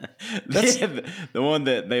 that's the one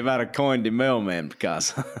that they might have coined the mailman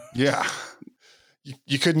because. Yeah.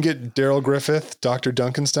 You couldn't get Daryl Griffith, Dr.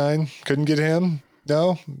 Duncanstein. Couldn't get him.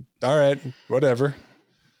 No. All right. Whatever.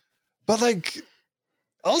 But like,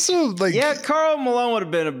 also like, Karl Malone would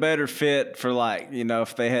have been a better fit for like,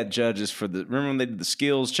 if they had judges for remember when they did the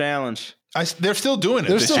skills challenge? They're still doing it.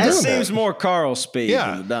 They're still That doing seems that. more Carl speed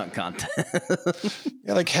Yeah. than the dunk contest.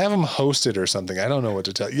 Yeah, like have them host it or something. I don't know what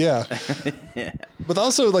to tell. Yeah. Yeah. But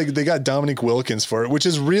also like they got Dominique Wilkins for it, which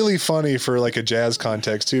is really funny for like a Jazz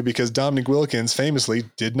context too, because Dominique Wilkins famously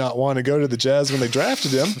did not want to go to the Jazz when they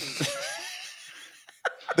drafted him.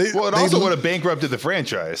 They also would have bankrupted the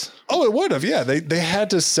franchise. Oh, it would have. Yeah. They had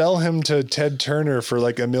to sell him to Ted Turner for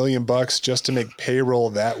like $1 million just to make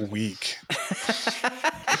payroll that week.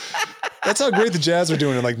 That's how great the Jazz were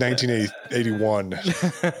doing in like 1981.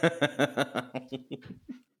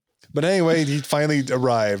 But anyway, he finally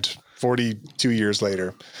arrived 42 years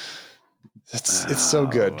later. It's so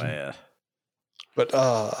good. Man. But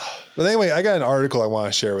anyway, I got an article I want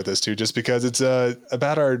to share with us too, just because it's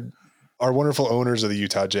about our wonderful owners of the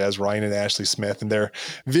Utah Jazz, Ryan and Ashley Smith, and their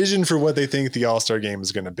vision for what they think the All-Star game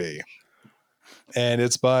is going to be. And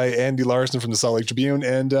it's by Andy Larson from the Salt Lake Tribune.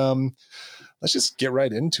 And let's just get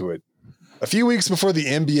right into it. A few weeks before the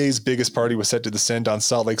NBA's biggest party was set to descend on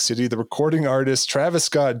Salt Lake City, the recording artist Travis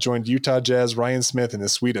Scott joined Utah Jazz Ryan Smith in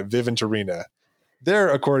his suite at Vivint Arena. There,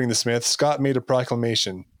 according to Smith, Scott made a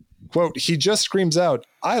proclamation. Quote, "He just screams out,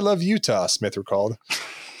 'I love Utah,'" Smith recalled.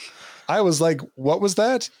 I was like, "What was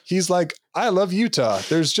that?" He's like, "I love Utah.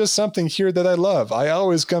 There's just something here that I love. I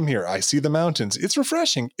always come here. I see the mountains. It's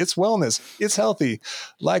refreshing. It's wellness. It's healthy.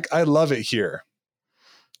 Like, I love it here."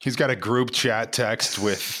 He's got a group chat text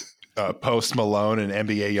with Post Malone and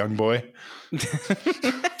NBA Youngboy.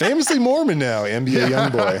 Famously Mormon now, NBA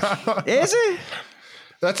Youngboy. Is it?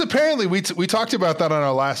 That's apparently we talked about that on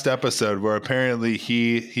our last episode, where apparently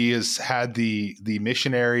he has had the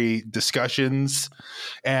missionary discussions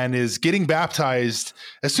and is getting baptized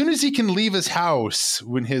as soon as he can leave his house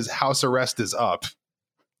when his house arrest is up.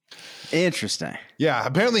 Interesting. Yeah,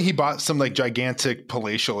 apparently he bought some like gigantic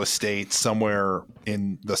palatial estate somewhere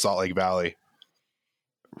in the Salt Lake Valley.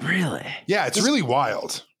 Really? Yeah, it's really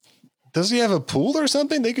wild. Does he have a pool or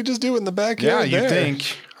something? They could just do it in the Yeah, backyard. you there.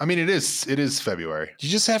 think? I mean, it is February. You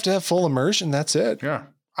just have to have full immersion. That's it. Yeah,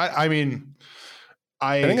 I mean,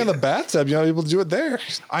 Depending on the bathtub, you're not able to do it there.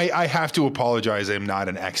 I have to apologize. I'm not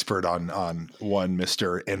an expert on one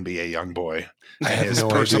Mr. NBA Youngboy and have his no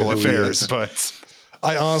idea personal who he affairs, is. but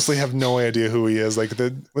I honestly have no idea who he is. Like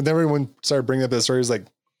when everyone started bringing up this story, he was like,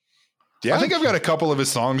 "Yeah, I think I've got a couple of his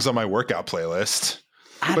songs on my workout playlist."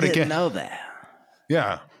 I But didn't again- know that.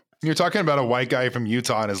 Yeah. You're talking about a white guy from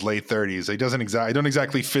Utah in his late 30s. He don't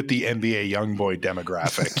exactly fit the NBA Youngboy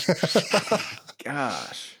demographic.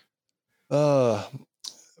 Gosh.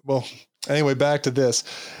 Well, anyway, back to this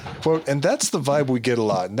quote, and that's the vibe we get a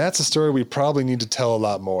lot, and that's a story we probably need to tell a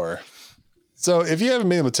lot more. So, if you haven't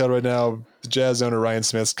been able to tell right now, the Jazz owner Ryan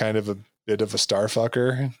Smith's kind of a bit of a star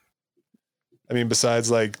fucker. I mean,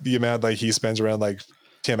 besides like the amount like he spends around like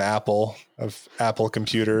Tim Apple of Apple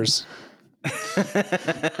Computers.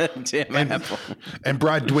 Tim Apple. And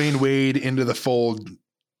brought Dwayne Wade into the fold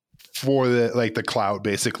for the clout,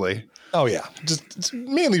 basically. Oh yeah, just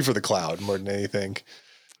mainly for the cloud more than anything.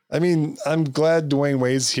 I mean, I'm glad Dwayne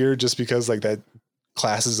Wade's here just because like that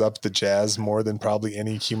classes up the Jazz more than probably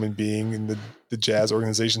any human being in the Jazz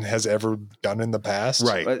organization has ever done in the past.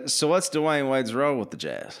 Right. So what's Dwayne Wade's role with the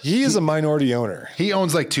Jazz? He is a minority owner. He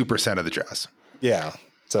owns like 2% of the Jazz. Yeah.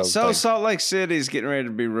 So like, Salt Lake City's getting ready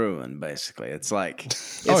to be ruined, basically. It's like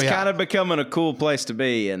it's Oh, yeah. kind of becoming a cool place to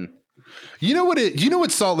be, and You know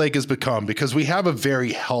what Salt Lake has become, because we have a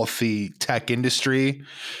very healthy tech industry,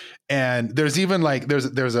 and there's even like there's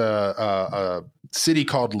a city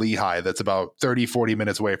called Lehigh that's about 30-40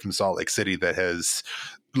 minutes away from Salt Lake City that is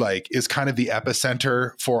kind of the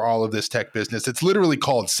epicenter for all of this tech business. It's literally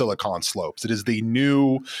called Silicon Slopes. It is the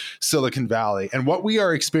new Silicon Valley. And what we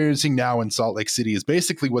are experiencing now in Salt Lake City is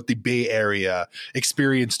basically what the Bay Area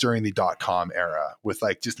experienced during the .com era, with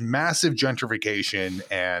like just massive gentrification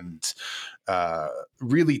and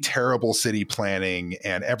really terrible city planning,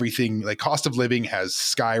 and everything like cost of living has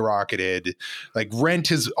skyrocketed. Like rent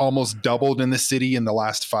has almost doubled in the city in the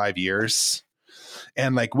last 5 years.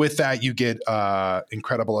 And like with that, you get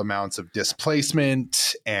incredible amounts of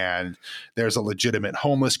displacement, and there's a legitimate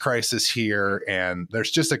homeless crisis here. And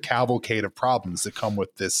there's just a cavalcade of problems that come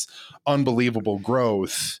with this unbelievable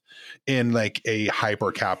growth in like a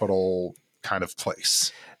hyper capital kind of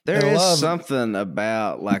place. there is something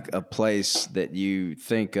about like a place that you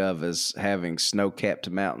think of as having snow-capped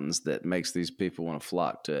mountains that makes these people want to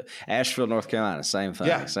flock to it. Asheville, North Carolina, same thing,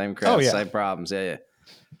 Yeah. same crowd, Oh, yeah. same problems. Yeah,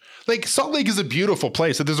 Like Salt Lake is a beautiful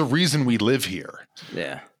place. So there's a reason we live here.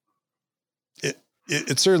 yeah.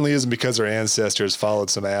 it certainly isn't because our ancestors followed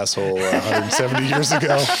some asshole 170 years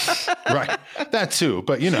ago. Right. That too.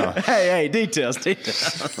 But, Hey, details.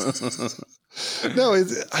 No,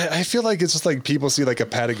 I feel like it's just like people see like a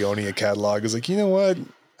Patagonia catalog. It's like, you know what?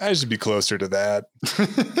 I should be closer to that.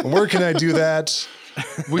 Where can I do that?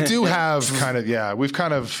 we do have we've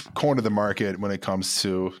kind of cornered the market when it comes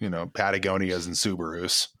to, Patagonias and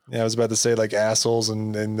Subarus. Yeah, I was about to say like assholes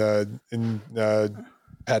and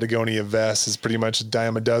Patagonia vests is pretty much a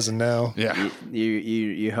dime a dozen now. Yeah.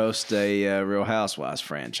 You host a Real Housewives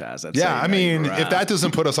franchise. That's I mean, if that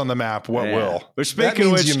doesn't put us on the map, what will? But speaking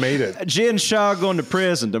of which, you made it. Jen Shaw going to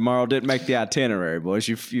prison tomorrow didn't make the itinerary, boys.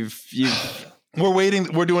 We're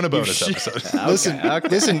waiting. We're doing a bonus episode.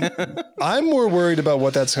 Listen, I'm more worried about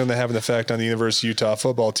what that's going to have an effect on the University of Utah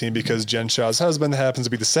football team because Jen Shaw's husband happens to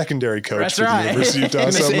be the secondary coach for the University of Utah.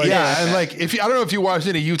 So I'm like, and like, I don't know if you watched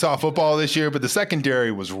any Utah football this year, but the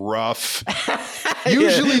secondary was rough.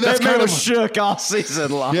 Usually that's kind of shook all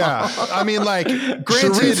season long. Yeah. I mean, like,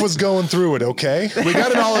 granted, Sharif was going through it. Okay. We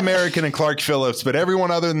got an All-American in Clark Phillips, but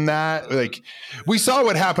everyone other than that, like, we saw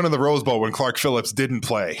what happened in the Rose Bowl when Clark Phillips didn't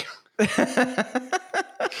play.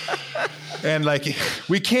 And like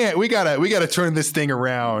we gotta turn this thing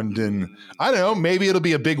around, and I don't know, maybe it'll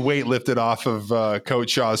be a big weight lifted off of Coach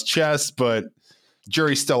Shaw's chest, but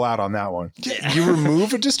jury's still out on that one. You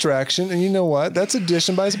remove a distraction, and you know what? That's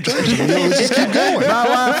addition by subtraction. Let's just keep going. My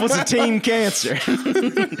wife was a team cancer.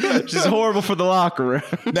 She's horrible for the locker room.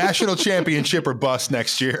 National championship or bust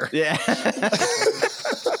next year. Yeah.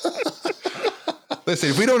 Listen,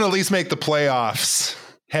 if we don't at least make the playoffs,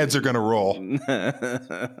 heads are going to roll.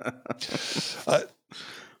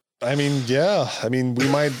 I mean, we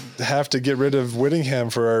might have to get rid of Whittingham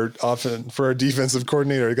for our defensive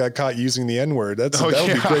coordinator. He got caught using the N-word. That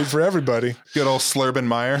would be great for everybody. Good old Slurban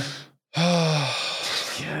Meyer.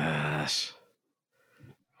 Gosh.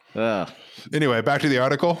 Anyway, back to the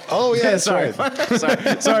article. Oh yeah, sorry. Right.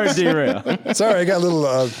 sorry to derail. Sorry, I got a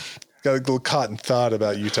little caught in thought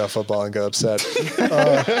about Utah football and got upset.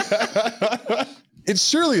 It's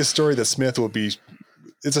surely a story that Smith will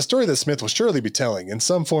surely be telling in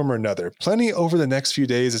some form or another. Plenty over the next few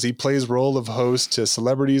days as he plays role of host to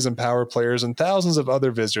celebrities and power players and thousands of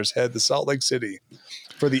other visitors head to Salt Lake City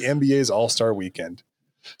for the NBA's All-Star Weekend.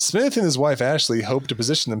 Smith and his wife Ashley hope to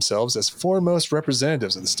position themselves as foremost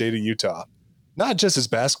representatives of the state of Utah, not just his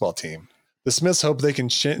basketball team. The Smiths hope they can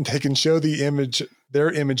show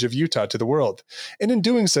their image of Utah to the world, and in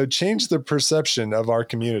doing so, change the perception of our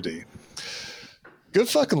community. Good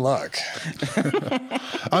fucking luck.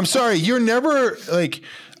 I'm sorry. You're never like,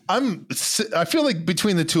 I feel like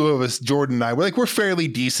between the two of us, Jordan and I, we're fairly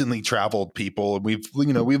decently traveled people. We've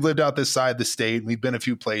lived out this side of the state. We've been a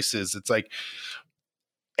few places. It's like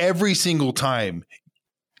every single time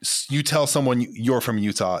you tell someone you're from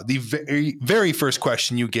Utah, the very, very first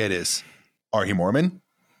question you get is, are you Mormon?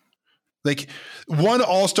 Like, one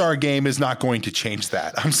All-Star game is not going to change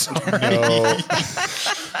that. I'm sorry. No.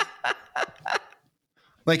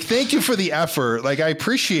 Like, thank you for the effort. Like, I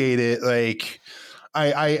appreciate it. Like,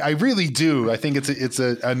 I really do. I think it's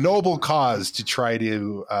a noble cause to try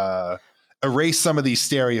to erase some of these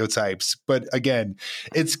stereotypes. But again,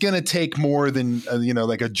 it's going to take more than,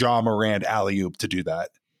 like a Ja Morant alley-oop to do that.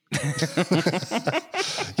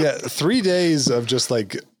 Yeah, 3 days of just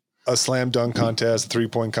like a slam dunk contest, a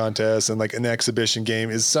 3-point contest, and like an exhibition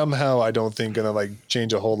game is somehow, I don't think, going to like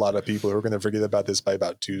change a whole lot of people who are going to forget about this by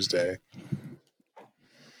about Tuesday.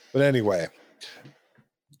 But anyway,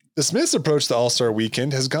 the Smiths' approach to All-Star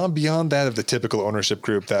Weekend has gone beyond that of the typical ownership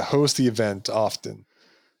group that hosts the event often.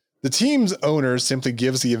 The team's owner simply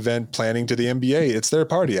gives the event planning to the NBA. It's their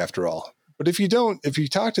party, after all. But if you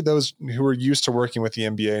talk to those who are used to working with the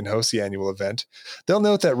NBA and host the annual event, they'll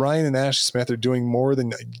note that Ryan and Ashley Smith are doing more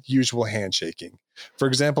than usual handshaking. For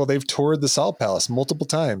example, they've toured the Salt Palace multiple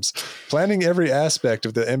times, planning every aspect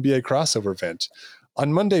of the NBA crossover event.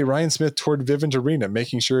 On Monday, Ryan Smith toured Vivint Arena,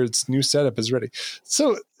 making sure its new setup is ready.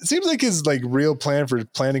 So it seems like his like real plan for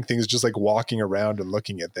planning things is just like walking around and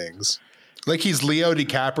looking at things. Like he's Leo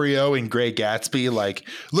DiCaprio in Great Gatsby. Like,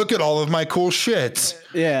 look at all of my cool shit.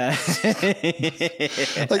 Yeah.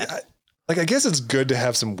 I guess it's good to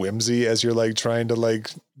have some whimsy as you're like trying to like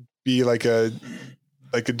be like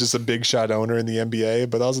just a big shot owner in the NBA.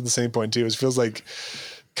 But also at the same point too, it feels like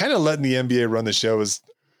kind of letting the NBA run the show is,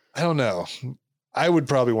 I don't know. I would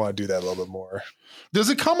probably want to do that a little bit more. Does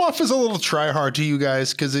it come off as a little try hard to you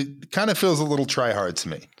guys? Because it kind of feels a little try hard to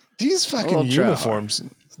me. These fucking uniforms,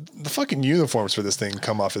 the fucking uniforms for this thing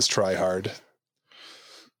come off as try hard.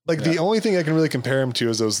 Like the only thing I can really compare them to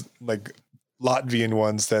is those like Latvian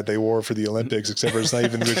ones that they wore for the Olympics, except for it's not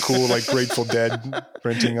even the cool, like Grateful Dead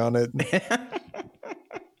printing on it.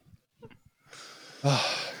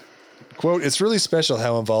 Quote, it's really special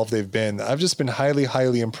how involved they've been. I've just been highly,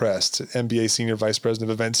 highly impressed. NBA Senior Vice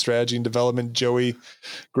President of Event Strategy and Development, Joey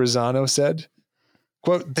Grisano, said,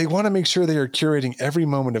 quote, they want to make sure they are curating every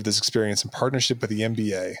moment of this experience in partnership with the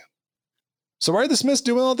NBA. So why are the Smiths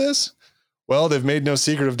doing all this? Well, they've made no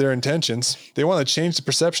secret of their intentions. They want to change the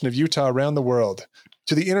perception of Utah around the world,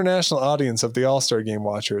 to the international audience of the All-Star Game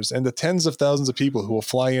watchers and the tens of thousands of people who will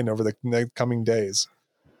fly in over the coming days.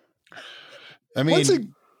 I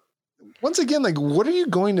mean, once again, like, what are you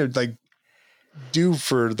going to like do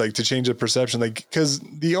for like to change the perception? Like, because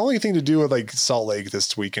the only thing to do with like Salt Lake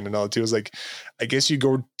this weekend and all too is like, I guess you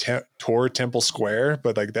go tour Temple Square,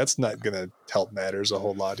 but like that's not gonna help matters a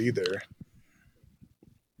whole lot either.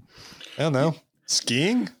 I don't know.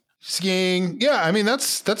 Skiing. Yeah. I mean,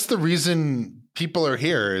 that's the reason people are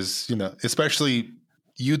here is, you know, especially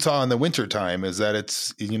Utah in the wintertime, is that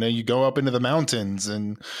it's, you know, you go up into the mountains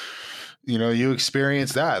and, you know, you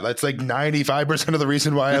experience that. That's like 95% of the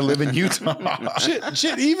reason why I live in Utah.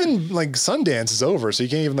 shit. Even like Sundance is over, so you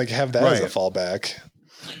can't even like have that as a fallback.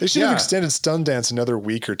 They should have extended Sundance another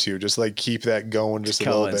week or two, just like keep that going just a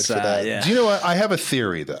little bit for that. Yeah. Do you know what? I have a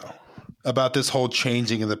theory though about this whole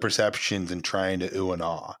changing of the perceptions and trying to ooh and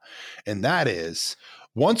ah, and that is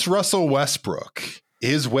once Russell Westbrook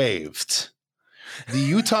is waived, the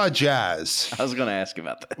Utah Jazz I was going to ask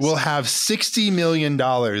about this. will have $60 million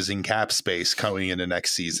in cap space coming into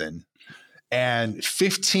next season and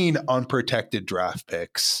 15 unprotected draft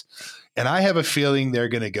picks. And I have a feeling they're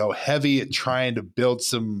going to go heavy at trying to build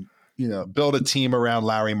a team around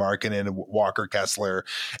Larry Markkinen and Walker Kessler.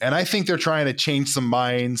 And I think they're trying to change some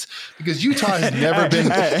minds because Utah's never been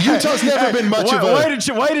much of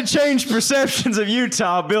a way to change perceptions of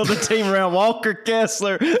Utah. Build a team around Walker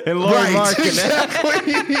Kessler and Larry Markkinen. Exactly.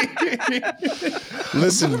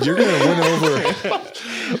 Listen, you're going to win over.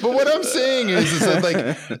 But what I'm saying is that like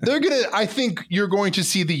I think you're going to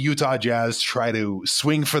see the Utah Jazz try to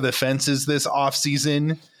swing for the fences this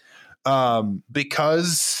offseason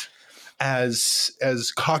because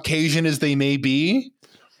as Caucasian as they may be,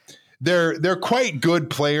 they're quite good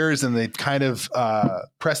players, and they kind of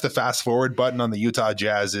press the fast forward button on the Utah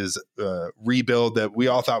Jazz's rebuild that we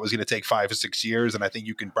all thought was going to take 5 or 6 years. And I think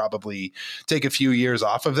you can probably take a few years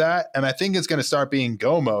off of that. And I think it's going to start being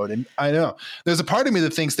go mode. And I know there's a part of me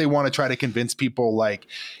that thinks they want to try to convince people like,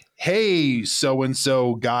 hey,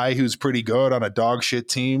 so-and-so guy who's pretty good on a dog shit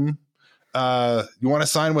team, you want to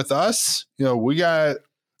sign with us? You know, we got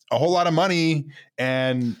a whole lot of money,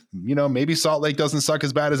 and you know, maybe Salt Lake doesn't suck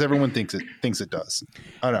as bad as everyone thinks it does.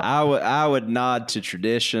 I don't know. I would nod to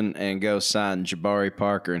tradition and go sign Jabari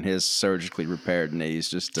Parker and his surgically repaired knees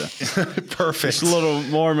just to perfect. Just a little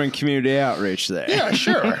Mormon community outreach there. Yeah,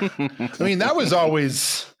 sure. I mean, that was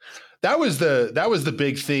the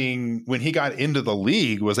big thing when he got into the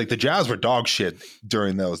league, was like the Jazz were dog shit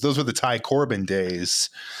during those. Those were the Ty Corbin days.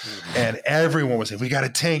 And everyone was saying, we got to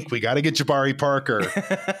tank. We got to get Jabari Parker.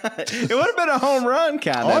 It would have been a home run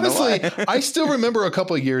kind of. Honestly, I still remember a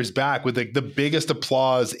couple of years back with the biggest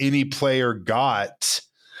applause any player got.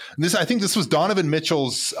 I think this was Donovan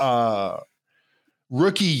Mitchell's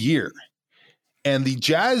rookie year. And the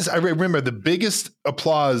Jazz, I remember the biggest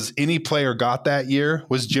applause any player got that year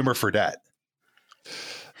was Jimmer Fredette.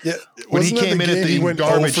 Yeah, when he came in at the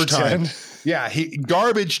garbage time. 10? Yeah,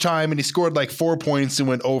 garbage time, and he scored like 4 points and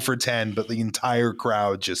went 0 for 10, but the entire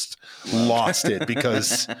crowd just lost it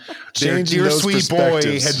because their dear sweet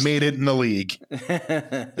boy had made it in the league.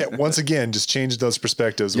 Yeah, once again, just change those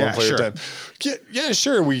perspectives one player at a time. Yeah,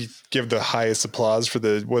 sure, we give the highest applause for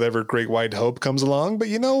the whatever great white hope comes along, but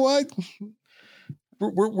you know what?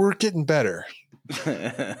 We're getting better.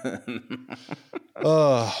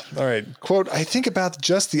 All right. Quote, I think about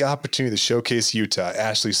just the opportunity to showcase Utah,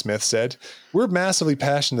 Ashley Smith said. We're massively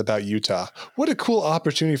passionate about Utah. What a cool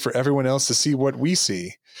opportunity for everyone else to see what we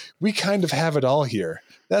see. We kind of have it all here.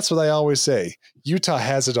 That's what I always say. Utah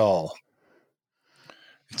has it all.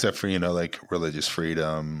 Except for, like religious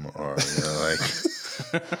freedom or, like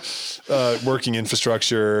working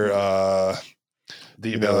infrastructure,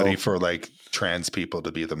 the ability for like trans people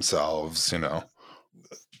to be themselves,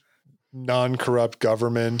 non-corrupt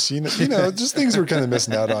government, just things we're kind of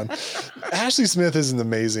missing out on. Ashley Smith is an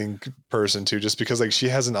amazing person too, just because like she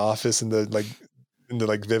has an office in the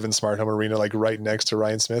Vivint Smart Home Arena, like right next to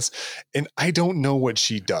Ryan Smith's. And I don't know what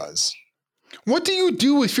she does. What do you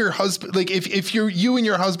do if your husband, like if you and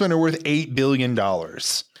your husband are worth $8 billion? How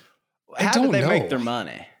do they make their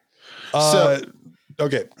money?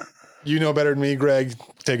 Okay. You know better than me, Greg.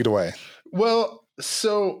 Take it away. Well,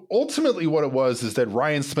 so ultimately what it was is that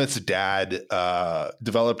Ryan Smith's dad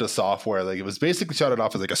developed a software. Like it was basically started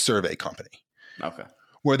off as like a survey company. Okay.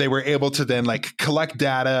 Where they were able to then like collect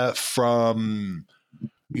data from,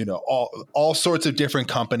 you know, all sorts of different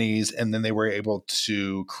companies. And then they were able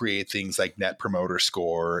to create things like Net Promoter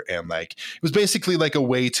Score. And like, it was basically like a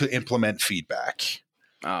way to implement feedback.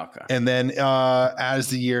 Oh, okay. And then as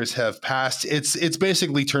the years have passed, it's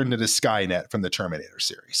basically turned into Skynet from the Terminator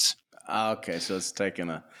series. Okay, so it's taken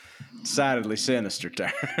a decidedly sinister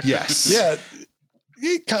turn. Yes. Yeah.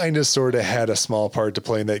 It kind of sort of had a small part to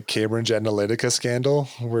play in that Cambridge Analytica scandal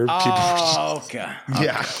where people were just, okay.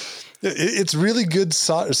 Yeah. It's really good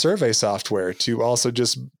survey software to also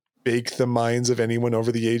just bake the minds of anyone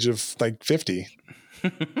over the age of like 50.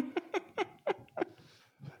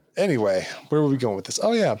 Anyway, where were we going with this?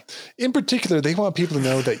 Oh, yeah. In particular, they want people to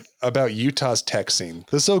know that about Utah's tech scene,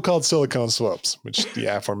 the so-called Silicon Slopes, which the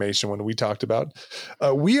aforementioned one we talked about.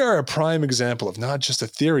 We are a prime example of not just a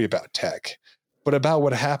theory about tech, but about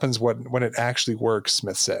what happens when it actually works,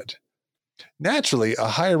 Smith said. Naturally, a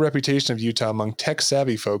higher reputation of Utah among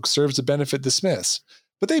tech-savvy folks serves to benefit the Smiths,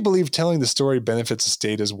 but they believe telling the story benefits the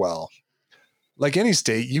state as well. Like any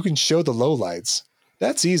state, you can show the lowlights.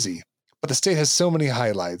 That's easy. But the state has so many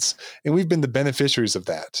highlights, and we've been the beneficiaries of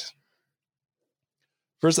that.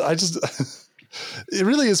 First, it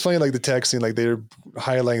really is funny, like the tech scene, like they're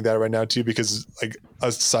highlighting that right now too, because like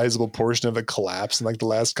a sizable portion of it collapsed in like the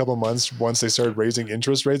last couple of months once they started raising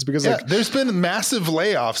interest rates. Because like there's been massive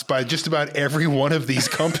layoffs by just about every one of these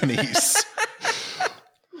companies.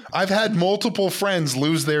 I've had multiple friends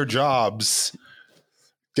lose their jobs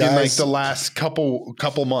in like the last couple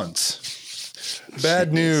months.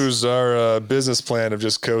 Bad news, our business plan of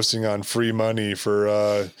just coasting on free money for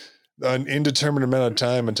an indeterminate amount of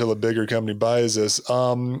time until a bigger company buys us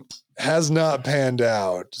has not panned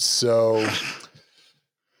out. So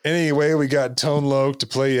anyway, we got Tone Loc to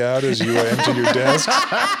play you out as you enter your desk.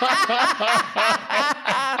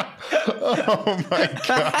 Oh my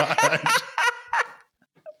God.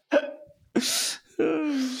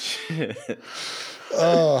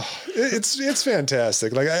 It's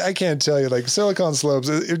fantastic. Like I can't tell you, like Silicon Slopes,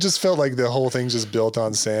 it just felt like the whole thing's just built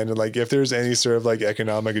on sand, and like if there's any sort of like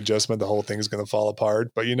economic adjustment, the whole thing's going to fall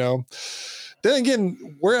apart. But you know, then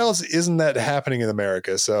again, where else isn't that happening in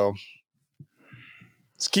America? So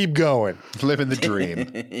let's keep going, living the dream.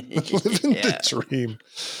 Living the dream.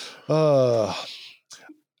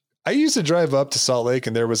 I used to drive up to Salt Lake,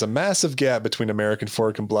 and there was a massive gap between American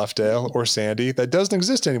Fork and Bluffdale or Sandy that doesn't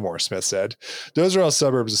exist anymore, Smith said. Those are all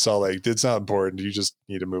suburbs of Salt Lake. It's not important. You just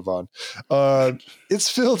need to move on.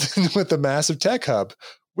 It's filled in with a massive tech hub,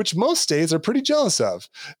 which most states are pretty jealous of,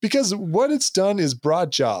 because what it's done is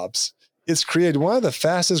brought jobs. It's created one of the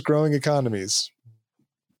fastest growing economies.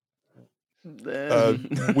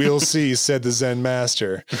 We'll see, said the Zen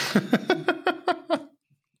master.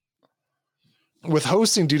 With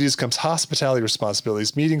hosting duties comes hospitality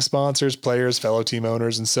responsibilities, meeting sponsors, players, fellow team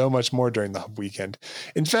owners, and so much more during the weekend.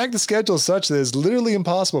 In fact, the schedule is such that it's literally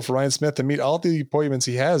impossible for Ryan Smith to meet all the appointments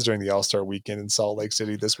he has during the All-Star weekend in Salt Lake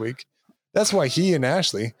City this week. That's why he and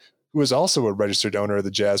Ashley, who is also a registered owner of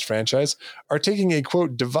the Jazz franchise, are taking a,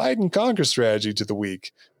 quote, divide and conquer strategy to the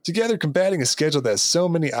week, together combating a schedule that has so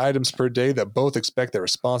many items per day that both expect their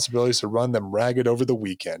responsibilities to run them ragged over the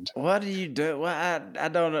weekend. What do you do? Well, I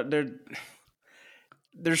don't know.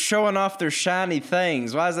 They're showing off their shiny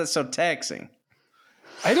things. Why is that so taxing?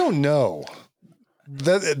 I don't know.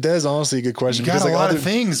 That is honestly a good question. You got a lot of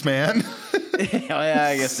things, man. Yeah,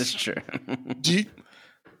 I guess that's true. Do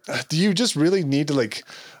you just really need to like?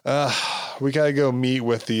 We gotta go meet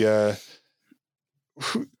with the.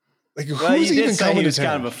 Who's you even coming he's to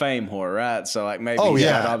town? kind of a fame whore, right? So like maybe he's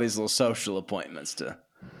got all these little social appointments to.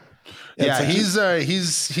 Yeah,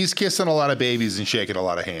 he's kissing a lot of babies and shaking a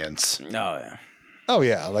lot of hands. Oh yeah. Oh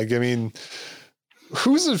yeah, like I mean,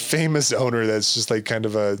 who's a famous owner that's just like kind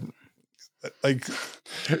of a like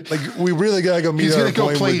we really gotta go meet. He's gonna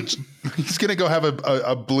go play. He's gonna go have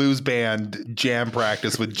a blues band jam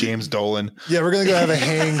practice with James Dolan. Yeah, we're gonna go have a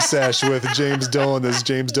hang sesh with James Dolan as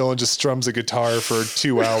James Dolan just strums a guitar for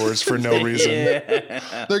 2 hours for no reason.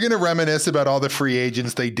 Yeah. They're gonna reminisce about all the free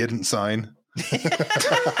agents they didn't sign.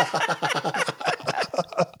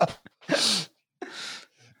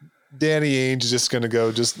 Danny Ainge is just going to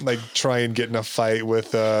go just like try and get in a fight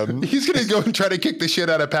with... He's going to go and try to kick the shit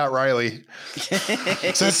out of Pat Riley.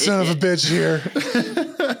 Is that son of a bitch here?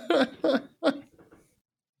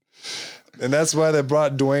 And that's why they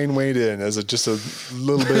brought Dwayne Wade in as just a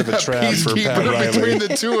little bit of a trap for Pat Riley. Between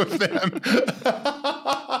the two of them.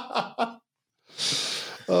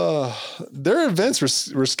 Their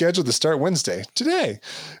events were scheduled to start Wednesday, today,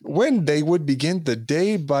 when they would begin the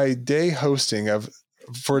day-by-day hosting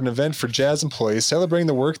for an event for Jazz employees celebrating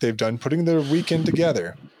the work they've done putting their weekend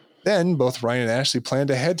together. Then both Ryan and Ashley plan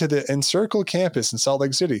to head to the Encircle campus in Salt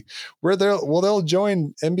Lake City, where they'll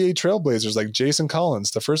join NBA trailblazers like Jason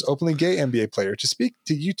Collins, the first openly gay NBA player, to speak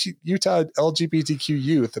to Utah LGBTQ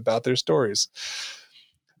youth about their stories.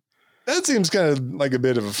 That seems kind of like a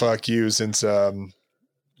bit of a fuck you, since we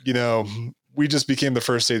just became the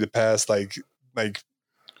first state to pass like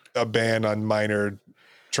a ban on minor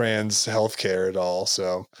trans healthcare at all.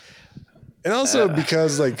 So, and also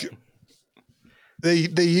because like. They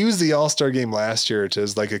used the All-Star game last year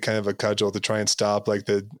as like a kind of a cudgel to try and stop like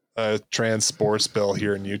the trans sports bill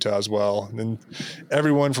here in Utah as well. And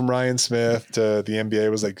everyone from Ryan Smith to the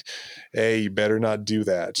NBA was like, hey, you better not do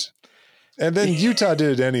that. And then Utah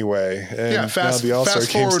did it anyway. And fast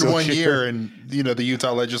forward 1 year and, the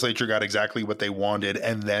Utah legislature got exactly what they wanted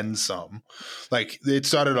and then some. Like it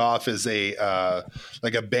started off as a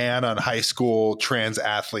ban on high school trans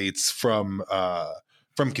athletes from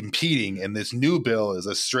competing, and this new bill is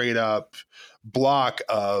a straight up block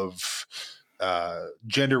of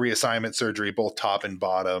gender reassignment surgery, both top and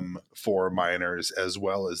bottom, for minors, as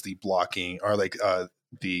well as the blocking or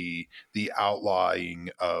the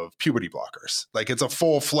outlawing of puberty blockers. Like it's a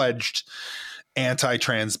full-fledged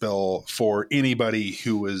anti-trans bill for anybody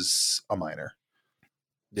who is a minor.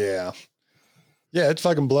 Yeah, it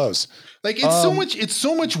fucking blows. Like it's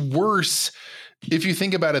so much worse if you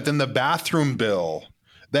think about it than the bathroom bill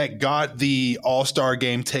that got the All-Star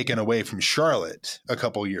game taken away from Charlotte a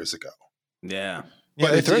couple years ago. Yeah.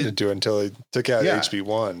 But they threatened to until they took out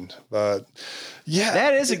HB1. But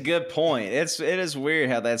that is a good point. It is weird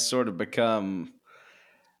how that's sort of become,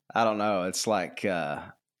 I don't know. It's like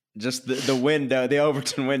just the window, the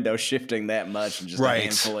Overton window shifting that much in just a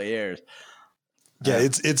handful of years. Yeah,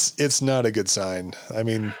 it's not a good sign. I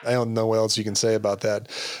mean, I don't know what else you can say about that.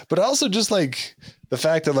 But also just like the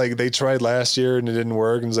fact that like they tried last year and it didn't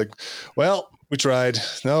work, and it's like, well, we tried.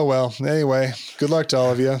 Oh, well, anyway, good luck to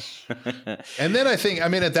all of you. And then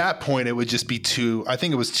at that point it would just be I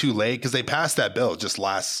think it was too late because they passed that bill just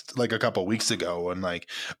a couple of weeks ago. And like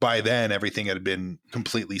by then everything had been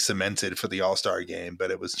completely cemented for the All-Star game.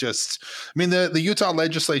 But it was just, the Utah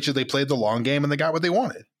legislature, they played the long game and they got what they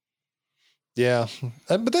wanted. Yeah,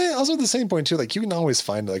 but they also at the same point too, like you can always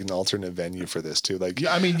find like an alternate venue for this too. Like,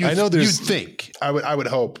 I know you'd think, I would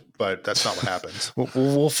hope, but that's not what happens.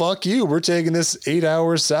 well, fuck you. We're taking this 8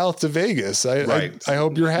 hours south to Vegas. I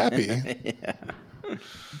hope you're happy.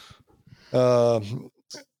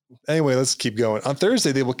 Anyway, let's keep going. On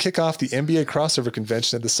Thursday, they will kick off the NBA crossover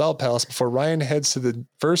convention at the Salt Palace before Ryan heads to the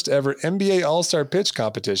first ever NBA All-Star pitch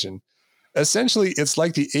competition. Essentially, it's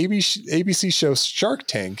like the ABC show Shark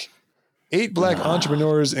Tank. 8 black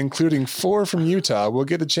entrepreneurs, including 4 from Utah, will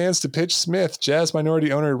get a chance to pitch Smith, Jazz minority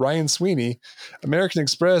owner Ryan Sweeney, American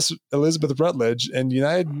Express Elizabeth Rutledge, and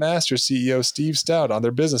United Master CEO Steve Stout on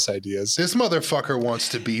their business ideas. This motherfucker wants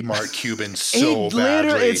to be Mark Cuban so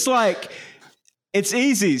badly. It's like, it's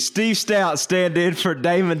easy. Steve Stout stand in for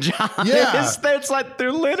Damon John. Yeah, it's like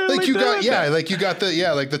they're literally like you got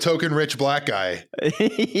the token rich black guy.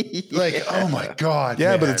 Like, oh my god.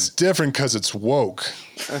 Yeah, man. But it's different because it's woke.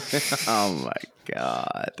 Oh my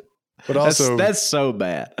god. But also that's so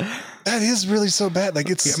bad. That is really so bad. Like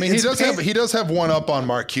it's. I mean, he does have one up on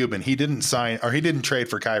Mark Cuban. He didn't trade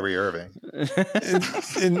for Kyrie Irving.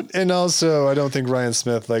 and also, I don't think Ryan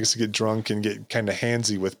Smith likes to get drunk and get kind of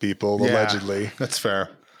handsy with people. Yeah, allegedly, that's fair.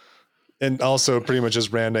 And also, pretty much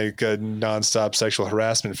just ran a nonstop sexual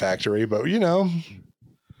harassment factory. But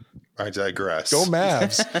I digress. Go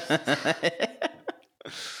Mavs.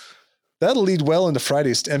 That'll lead well into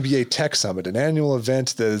Friday's NBA Tech Summit, an annual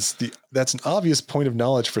event that's an obvious point of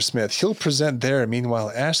knowledge for Smith. He'll present there.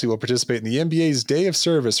 Meanwhile, Ashley will participate in the NBA's Day of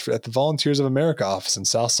Service at the Volunteers of America office in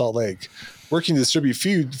South Salt Lake. Working to distribute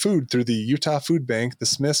food through the Utah Food Bank, the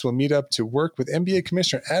Smiths will meet up to work with NBA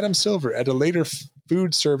Commissioner Adam Silver at a later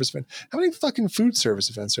food service event. How many fucking food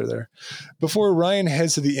service events are there? Before Ryan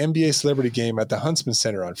heads to the NBA Celebrity Game at the Huntsman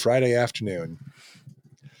Center on Friday afternoon.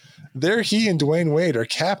 There, he and Dwayne Wade are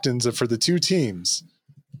captains for the 2 teams.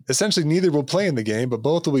 Essentially, neither will play in the game, but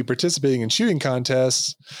both will be participating in shooting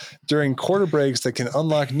contests during quarter breaks that can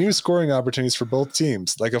unlock new scoring opportunities for both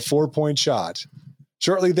teams, like a 4-point shot.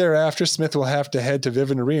 Shortly thereafter, Smith will have to head to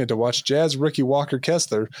Vivint Arena to watch Jazz rookie Walker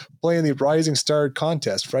Kessler play in the Rising Star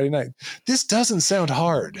contest Friday night. This doesn't sound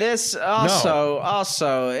hard. This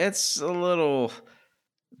also, it's a little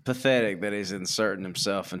pathetic that he's inserting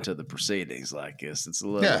himself into the proceedings like this. It's a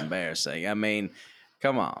little embarrassing. I mean,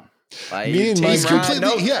 come on. Like, Me and Team my He's Ryan,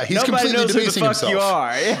 completely, yeah, he's nobody completely knows who the debasing fuck himself. you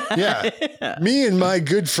are. Yeah. Me and my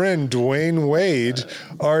good friend Dwayne Wade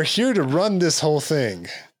are here to run this whole thing.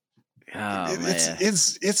 Oh, man.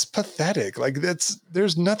 It's pathetic. Like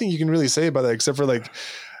there's nothing you can really say about that except for like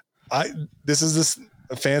this is this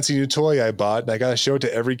fancy new toy I bought and I gotta show it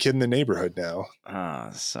to every kid in the neighborhood now. Oh,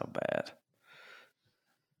 so bad.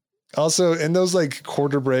 Also, in those like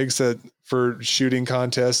quarter breaks for shooting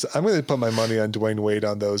contests, I'm gonna put my money on Dwayne Wade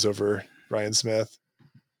on those over Ryan Smith.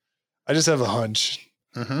 I just have a hunch.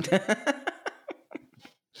 Mm-hmm.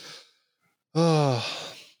 Oh,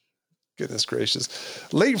 goodness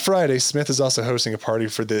gracious. Late Friday, Smith is also hosting a party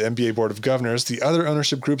for the NBA Board of Governors, the other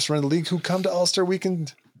ownership groups around the league who come to All-Star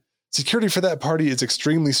Weekend. Security for that party is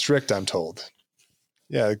extremely strict, I'm told.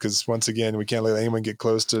 Yeah, because once again, we can't let anyone get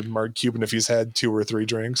close to Mark Cuban if he's had 2 or 3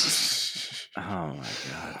 drinks. Oh, my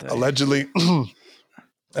God. Dave. Allegedly.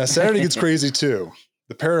 Saturday gets crazy, too.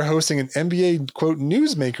 The pair are hosting an NBA, quote,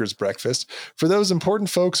 newsmakers breakfast for those important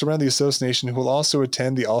folks around the association who will also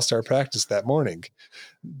attend the All-Star practice that morning.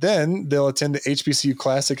 Then they'll attend the HBCU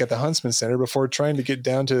Classic at the Huntsman Center before trying to get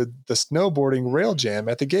down to the snowboarding rail jam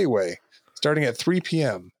at the Gateway, starting at 3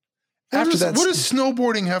 p.m. What does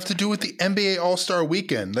snowboarding have to do with the NBA All-Star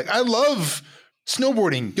Weekend? Like, I love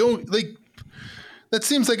snowboarding. That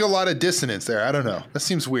seems like a lot of dissonance there. I don't know. That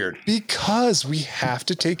seems weird. Because we have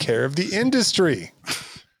to take care of the industry.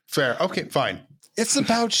 Fair. Okay, fine. It's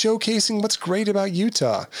about showcasing what's great about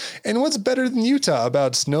Utah. And what's better than Utah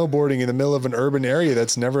about snowboarding in the middle of an urban area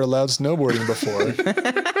that's never allowed snowboarding before?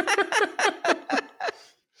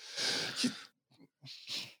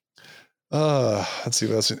 Let's see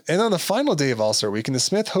what else. And on the final day of All-Star Weekend, the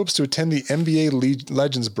Smith hopes to attend the NBA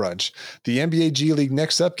Legends Brunch, the NBA G League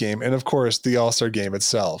Next Up game, and of course, the All-Star game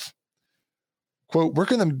itself. Quote, we're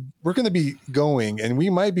gonna be going, and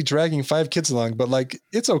we might be dragging 5 kids along, but like,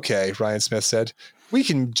 it's okay, Ryan Smith said. We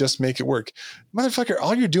can just make it work. Motherfucker,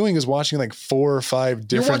 all you're doing is watching like 4 or 5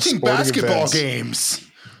 different You're watching basketball events.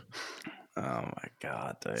 Games. Oh, my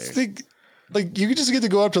God, dude. Like, you could just get to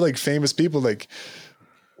go up to like famous people like,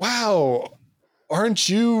 wow, aren't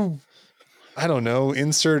you, I don't know,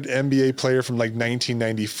 insert NBA player from like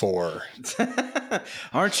 1994.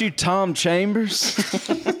 Aren't you Tom Chambers?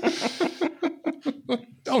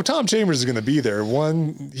 Oh, Tom Chambers is going to be there.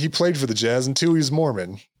 1, he played for the Jazz, and 2, he's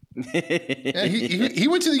Mormon. Yeah, he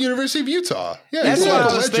went to the University of Utah. Yeah, That's he's a what I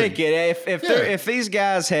local was legend. thinking. If these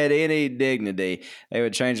guys had any dignity, they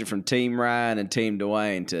would change it from Team Ryan and Team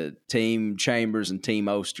Dwayne to Team Chambers and Team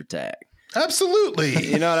Ostertag. Absolutely.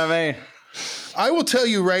 You know what I mean? I will tell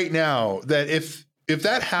you right now that if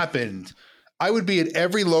that happened, I would be at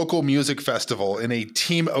every local music festival in a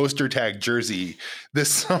Team Ostertag jersey this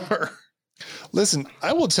summer. Listen,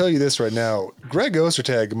 I will tell you this right now. Greg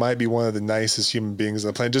Ostertag might be one of the nicest human beings on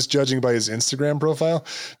the planet, just judging by his Instagram profile,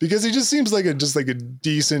 because he just seems like a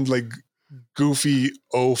decent, like goofy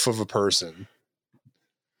oaf of a person.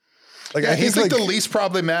 Like, Yeah, I he's think like the least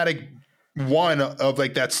problematic one of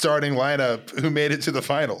like that starting lineup who made it to the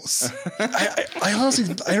finals. I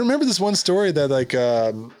honestly, I remember this one story that like,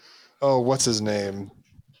 what's his name?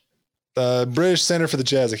 The British center for the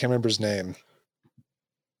Jazz. I can't remember his name.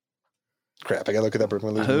 Crap, I gotta look it up. I'm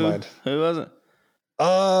gonna lose my mind. Who was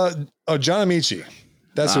it? John Amici.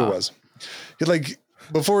 That's who it was. He like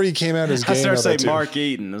before he came out as gay. I started saying Mark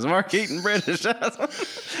Eaton. Is Mark Eaton British?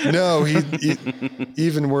 No, he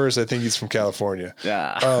even worse. I think he's from California.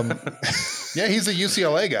 Yeah. Yeah, he's a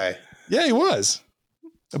UCLA guy. Yeah, he was.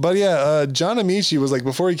 But yeah, John Amici was like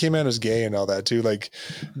before he came out as gay and all that too. Like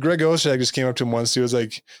Greg Ostertag just came up to him once. He was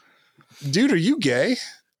like, "Dude, are you gay?"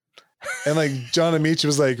 And like John Amici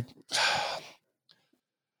was like,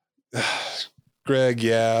 Greg,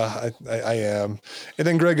 yeah, I am. And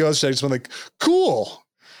then Greg Ostertag just went like, "Cool,"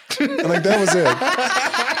 and like that was it.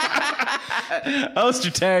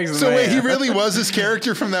 Ostertag's So wait, he really was his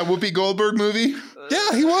character from that Whoopi Goldberg movie?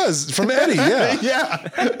 Yeah, he was from Eddie. Yeah, Yeah.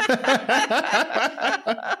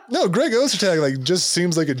 No, Greg Ostertag like just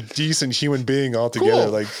seems like a decent human being altogether.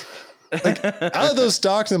 Cool. Like out of those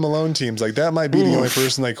Stockton Malone teams, like that might be the only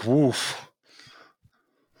person like, woof.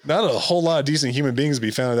 Not a whole lot of decent human beings to be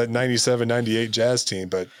found in that 97, 98 Jazz team,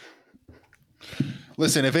 but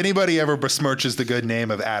Listen, if anybody ever besmirches the good name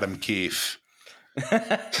of Adam Keefe, you're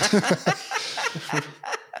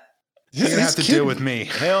gonna have to deal with me.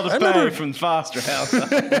 Hell to pay from the foster house.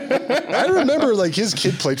 I remember like his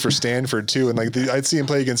kid played for Stanford too, and like I'd see him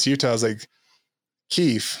play against Utah. I was like,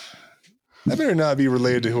 Keefe, that better not be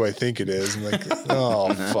related to who I think it is. And like,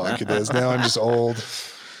 oh fuck, it is. Now I'm just old.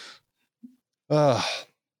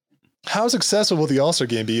 How successful will the All-Star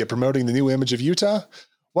game be at promoting the new image of Utah?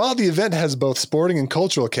 While the event has both sporting and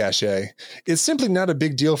cultural cachet, it's simply not a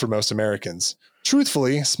big deal for most Americans.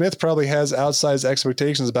 Truthfully, Smith probably has outsized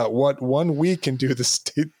expectations about what 1 week can do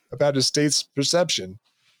about his state's perception.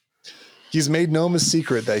 He's made no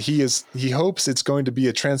secret that he hopes it's going to be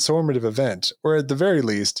a transformative event, or at the very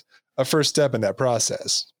least, a first step in that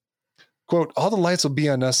process. Quote, all the lights will be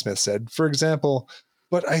on us, Smith said. For example,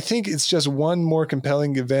 but I think it's just one more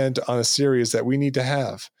compelling event on a series that we need to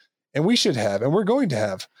have. And we should have, and we're going to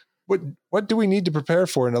have. What do we need to prepare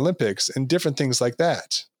for in Olympics and different things like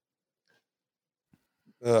that?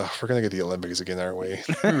 We're gonna get the Olympics again, aren't we?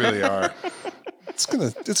 We really are. It's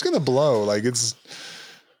gonna blow. Like it's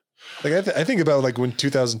like I think about like when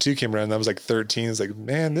 2002 came around and I was like 13. It's like,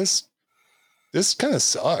 man, this kind of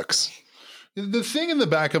sucks. The thing in the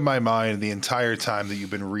back of my mind the entire time that you've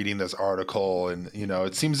been reading this article, and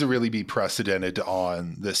it seems to really be precedented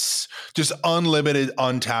on this just unlimited,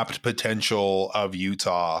 untapped potential of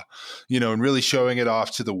Utah, and really showing it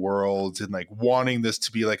off to the world and like wanting this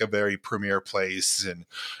to be like a very premier place. And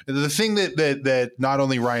the thing that not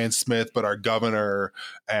only Ryan Smith, but our governor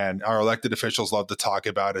and our elected officials love to talk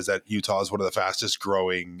about is that Utah is one of the fastest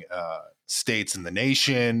growing states in the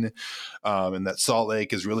nation, and that Salt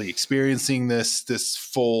Lake is really experiencing this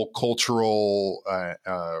full cultural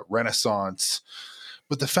renaissance.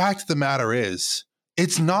 But the fact of the matter is,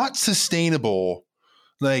 it's not sustainable.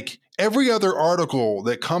 Like every other article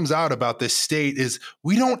that comes out about this state is,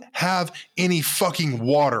 we don't have any fucking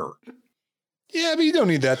water. Yeah, but you don't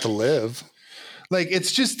need that to live. Like,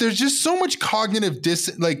 it's just, there's just so much cognitive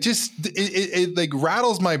it like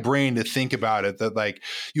rattles my brain to think about it, that like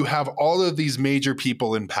you have all of these major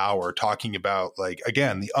people in power talking about, like,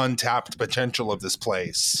 again, the untapped potential of this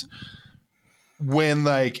place, when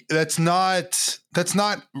like that's not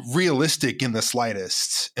realistic in the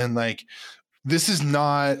slightest. And like, this is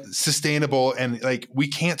not sustainable, and like, we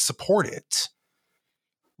can't support it.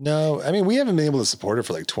 No, I mean, we haven't been able to support it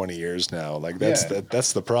for like 20 years now. Like that's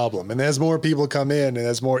the problem. And as more people come in, and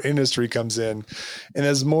as more industry comes in, and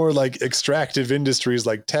as more like extractive industries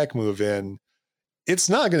like tech move in, it's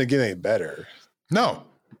not going to get any better. No.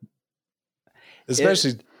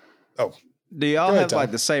 Especially. Do y'all have like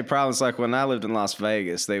the same problems? Like when I lived in Las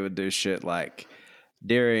Vegas, they would do shit like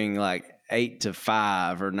during like 8 to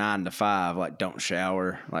 5 or 9 to 5, like don't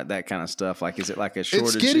shower, like that kind of stuff. Like, is it like a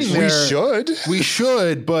shortage? It's getting there. We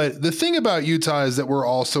should. But the thing about Utah is that we're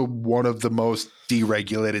also one of the most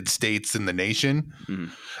deregulated states in the nation. Mm-hmm.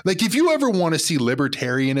 Like, if you ever want to see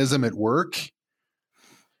libertarianism at work,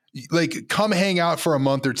 like come hang out for a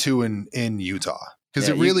month or two in Utah. Because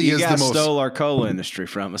it really is the most. Stole our coal industry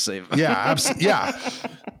from us, even. Yeah, absolutely. Yeah,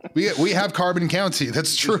 we have Carbon County.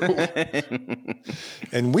 That's true.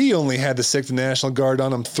 And we only had the 6th National Guard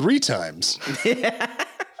on them 3 times.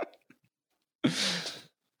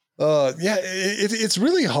 It's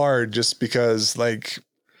really hard just because like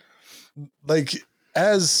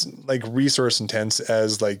as like resource intense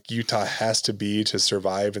as like Utah has to be to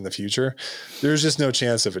survive in the future, there's just no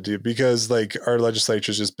chance of it, dude, because like our legislature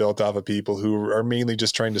is just built off of people who are mainly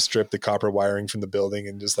just trying to strip the copper wiring from the building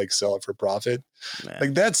and just like sell it for profit. Man.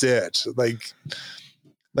 Like that's it. Like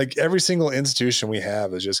every single institution we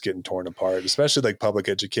have is just getting torn apart, especially like public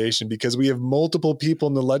education, because we have multiple people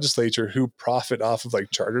in the legislature who profit off of like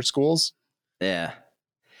charter schools. Yeah.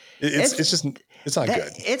 It's not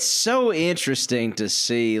good. It's so interesting to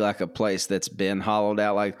see like a place that's been hollowed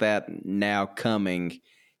out like that now coming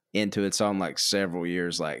into its own like several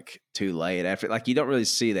years like too late after. Like you don't really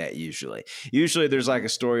see that usually. Usually there's like a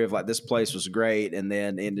story of like this place was great and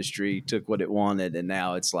then industry took what it wanted and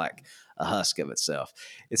now it's like a husk of itself.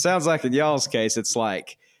 It sounds like in y'all's case it's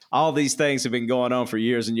like all these things have been going on for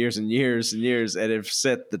years and years and years and years and have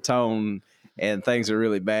set the tone. And things are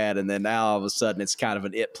really bad, and then now all of a sudden it's kind of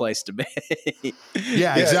an it place to be.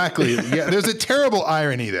 Yeah, exactly. Yeah, there's a terrible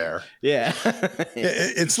irony there. Yeah,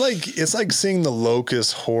 it's like seeing the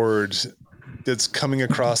locust horde that's coming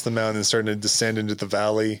across the mountain and starting to descend into the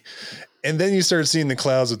valley, and then you start seeing the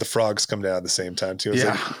clouds with the frogs come down at the same time too. It's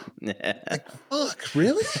like, fuck,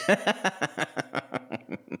 really?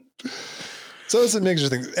 So it's a mixture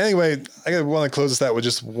of things. Anyway, I want to close this out with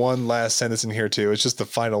just one last sentence in here too. It's just the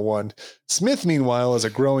final one. Smith, meanwhile, is a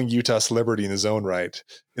growing Utah celebrity in his own right.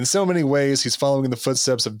 In so many ways, he's following in the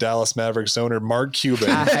footsteps of Dallas Mavericks owner Mark Cuban.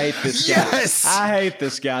 I hate this guy. Yes! I hate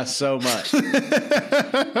this guy so much.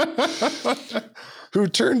 Who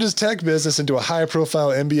turned his tech business into a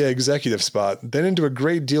high-profile NBA executive spot, then into a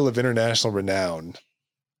great deal of international renown.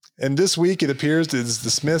 And this week, it appears, is the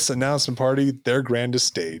Smiths' announcement party their grandest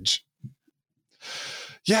stage.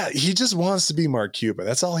 Yeah, he just wants to be Mark Cuban.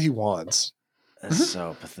 That's all he wants. That's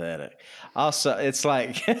so pathetic. Also, it's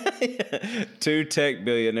like 2 tech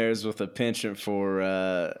billionaires with a penchant for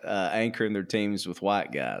anchoring their teams with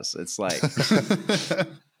white guys. It's like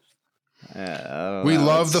we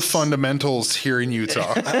love the fundamentals here in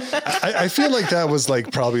Utah. I feel like that was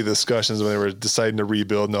like probably discussions when they were deciding to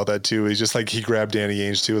rebuild and all that too. He's just like, he grabbed Danny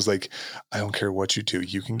Ainge too. It was like, I don't care what you do.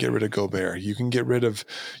 You can get rid of Gobert. You can get rid of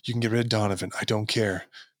Donovan. I don't care.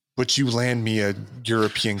 But you land me a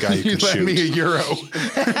European guy you can shoot. You land me a Euro.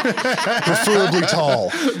 Preferably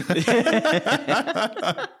tall.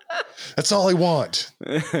 That's all I want.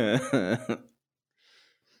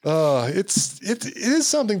 It is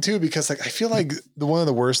something too, because like I feel like one of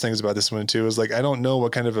the worst things about this one too is like I don't know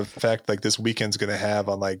what kind of effect like this weekend's going to have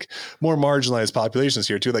on like more marginalized populations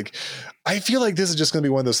here too. Like I feel like this is just going to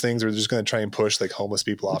be one of those things where they're just going to try and push like homeless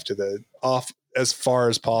people off as far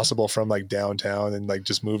as possible from like downtown and like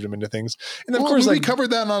just move them into things. And of course, we like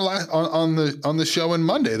covered that on the show on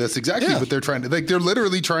Monday. That's exactly what they're trying to like. They're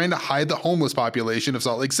literally trying to hide the homeless population of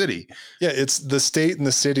Salt Lake City. Yeah, it's the state and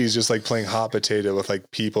the cities just like playing hot potato with like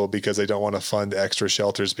people because they don't want to fund extra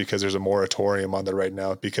shelters because there's a moratorium on there right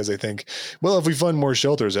now because they think, well, if we fund more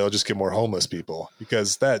shelters, they'll just get more homeless people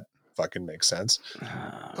because that fucking makes sense.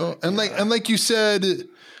 And like you said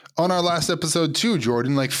on our last episode too,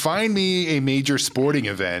 Jordan, like find me a major sporting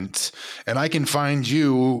event and I can find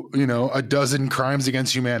you, a dozen crimes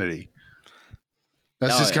against humanity.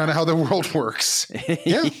 That's just kind of how the world works.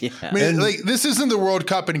 Yeah. I mean, like this isn't the World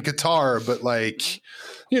Cup in Qatar, but like,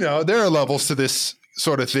 there are levels to this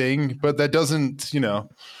sort of thing, but that doesn't,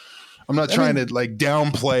 I'm not trying to like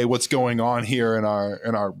downplay what's going on here in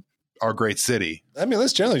our great city. I mean,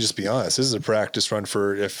 let's generally just be honest. This is a practice run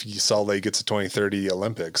for if Salt Lake gets a 2030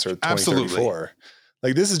 Olympics or 2034. Absolutely.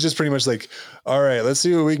 Like this is just pretty much like, all right, let's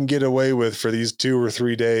see what we can get away with for these 2 or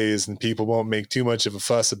 3 days and people won't make too much of a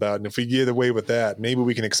fuss about it. And if we get away with that, maybe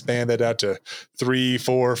we can expand that out to 3,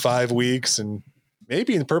 4, 5 weeks and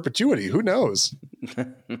maybe in perpetuity. Who knows?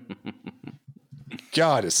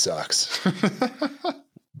 God, it sucks.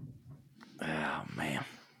 Oh man.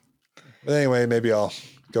 But anyway, maybe I'll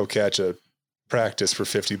go catch a practice for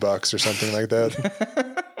 $50 or something like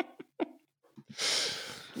that.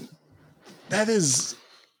 That is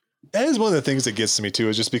one of the things that gets to me too,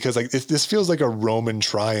 is just because like this feels like a Roman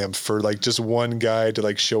triumph for like just one guy to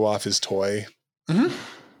like show off his toy. Mm-hmm.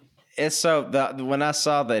 It's so when I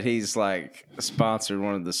saw that he's like sponsored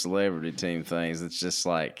one of the celebrity team things, it's just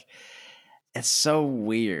like, it's so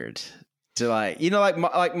weird to like,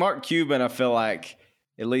 like Mark Cuban, I feel like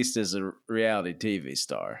at least is a reality TV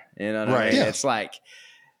star, you know what I mean? Yeah. It's like,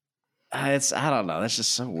 I don't know. That's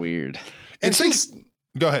just so weird. And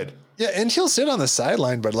go ahead. Yeah. And he'll sit on the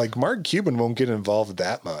sideline, but like Mark Cuban won't get involved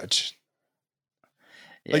that much.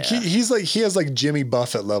 Yeah. Like he has like Jimmy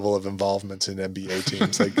Buffett level of involvement in NBA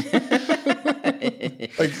teams.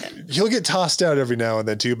 Like he'll get tossed out every now and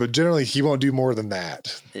then too, but generally he won't do more than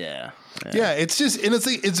that. Yeah. Yeah. It's just, and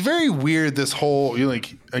it's very weird. This whole,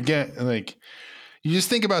 you just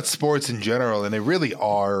think about sports in general and they really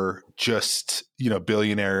are just,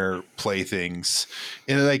 billionaire playthings.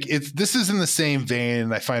 And like, this is in the same vein.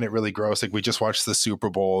 And I find it really gross. Like we just watched the Super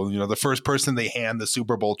Bowl, the first person they hand the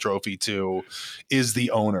Super Bowl trophy to is the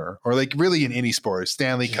owner, or like really in any sport,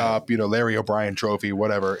 Stanley Cup, Larry O'Brien trophy,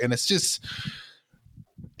 whatever. And it's just,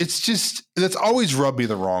 that's always rubbed me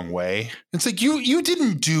the wrong way. It's like, you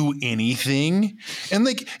didn't do anything. And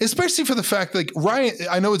like, especially for the fact, like Ryan,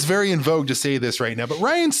 I know it's very in vogue to say this right now, but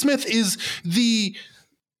Ryan Smith is the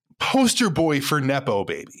poster boy for Nepo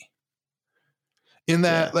baby. In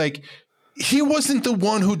that, like, he wasn't the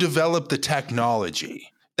one who developed the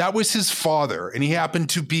technology. That was his father. And he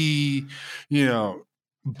happened to be,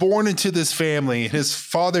 born into this family. His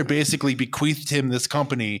father basically bequeathed him this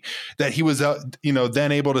company that he was,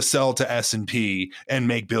 then able to sell to S&P and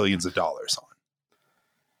make billions of dollars on.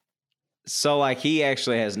 So like he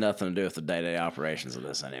actually has nothing to do with the day-to-day operations of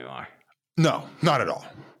this anymore. No, not at all.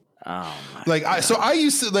 Oh my like God. I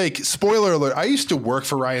used to, like, spoiler alert, I used to work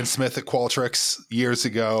for Ryan Smith at Qualtrics years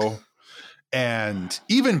ago. And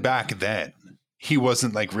even back then, he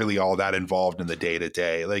wasn't like really all that involved in the day to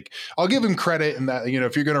day. Like I'll give him credit in that,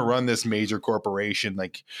 if you're going to run this major corporation,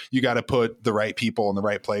 like you got to put the right people in the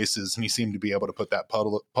right places. And he seemed to be able to put that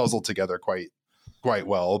puzzle together quite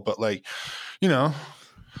well. But like,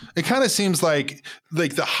 it kind of seems like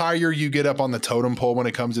the higher you get up on the totem pole when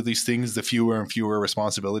it comes to these things, the fewer and fewer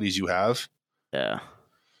responsibilities you have. Yeah.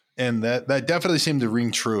 And that definitely seemed to ring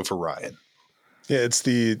true for Ryan. Yeah. It's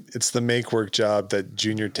the make work job that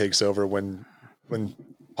Junior takes over when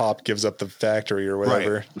Pop gives up the factory or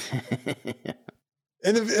whatever. Right.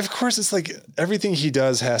 And of course, it's like everything he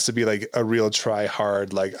does has to be like a real try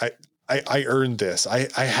hard. Like I earned this. I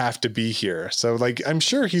have to be here. So like, I'm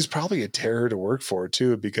sure he's probably a terror to work for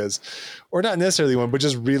too, because, or not necessarily one, but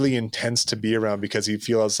just really intense to be around because he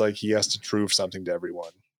feels like he has to prove something to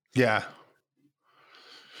everyone. Yeah.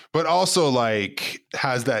 But also like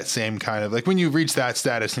has that same kind of like when you reach that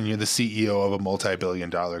status and you're the CEO of a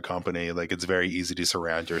multi-billion-dollar company, like it's very easy to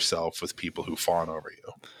surround yourself with people who fawn over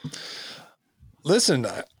you. Listen,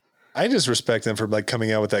 I just respect them for like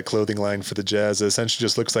coming out with that clothing line for the Jazz. It essentially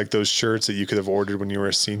just looks like those shirts that you could have ordered when you were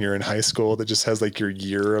a senior in high school that just has like your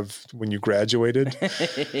year of when you graduated.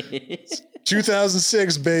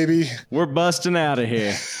 2006, baby. We're busting out of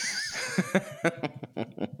here.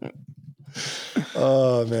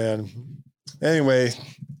 Oh, man. Anyway,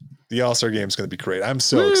 the All-Star game is going to be great. I'm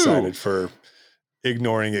so excited for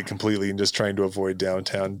ignoring it completely and just trying to avoid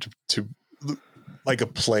downtown to like a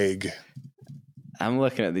plague. I'm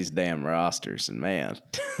looking at these damn rosters and man,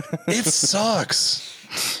 it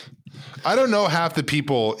sucks. I don't know half the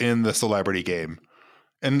people in the celebrity game.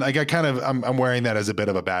 And like I'm wearing that as a bit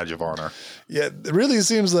of a badge of honor. Yeah, it really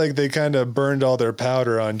seems like they kind of burned all their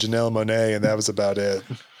powder on Janelle Monáe and that was about it.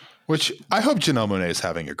 Which I hope Janelle Monáe is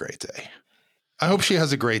having a great day. I hope she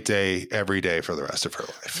has a great day every day for the rest of her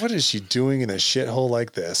life. What is she doing in a shithole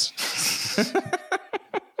like this?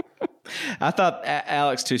 I thought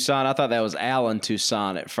Alex Toussaint, I thought that was Alan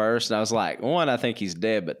Toussaint at first. And I was like, one, I think he's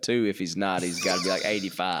dead, but two, if he's not, he's got to be like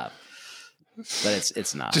 85. But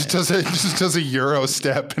it's not. Just does a Euro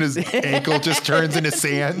step and his ankle just turns into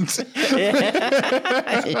sand.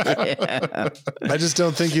 Yeah. I just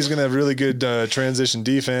don't think he's going to have really good transition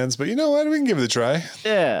defense, but you know what? We can give it a try.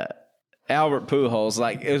 Yeah. Albert Pujols,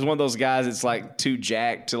 like it was one of those guys that's like too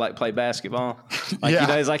jacked to like play basketball. Like yeah. You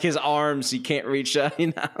know, he's like his arms, he can't reach up,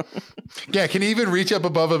 you know. Yeah, can he even reach up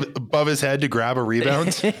above his head to grab a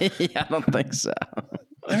rebound? Yeah, I don't think so.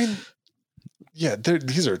 I mean, yeah,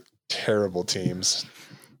 these are terrible teams.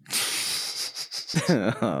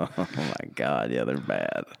 Oh my God, yeah, they're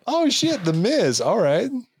bad. Oh shit, the Miz. All right.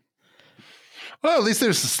 Well, at least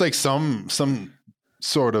there's like some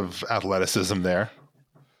sort of athleticism there.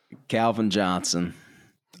 Calvin Johnson.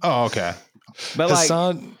 Oh, okay. But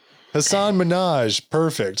Hassan Minaj,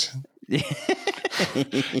 perfect.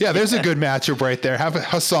 Yeah, there's a good matchup right there. Have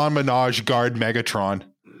Hassan Minaj guard Megatron.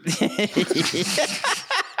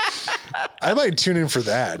 I might tune in for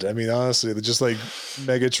that. I mean, honestly, just like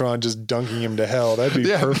Megatron just dunking him to hell. That'd be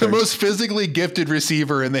perfect. The most physically gifted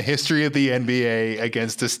receiver in the history of the NBA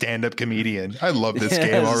against a stand-up comedian. I love this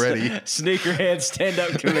game already. Sneakerhead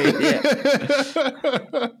stand-up comedian.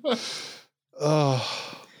 Oh.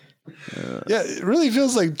 Yeah, it really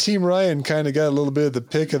feels like Team Ryan kind of got a little bit of the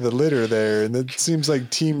pick of the litter there. And it seems like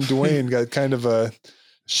Team Dwayne got kind of a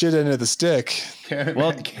shit end of the stick.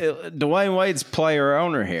 Well, Dwayne Wade's player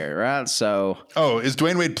owner here, right? So, is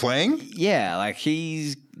Dwayne Wade playing? Yeah, like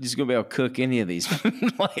he's just gonna be able to cook any of these.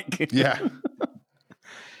 Yeah.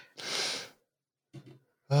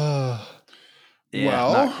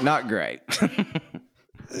 Yeah, not great.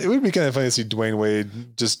 It would be kind of funny to see Dwayne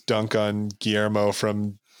Wade just dunk on Guillermo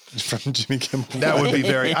from Jimmy Kimmel. That would be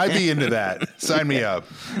I'd be into that. Sign me up.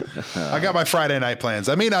 I got my Friday night plans.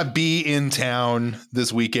 I may not be in town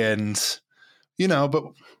this weekend, but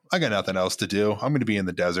I got nothing else to do. I'm going to be in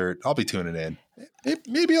the desert. I'll be tuning in.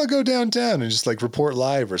 Maybe I'll go downtown and just like report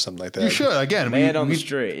live or something like that. You should. Again, man on the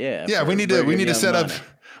street. Yeah. Yeah. We need to set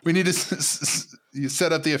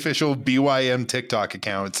up the official BYM TikTok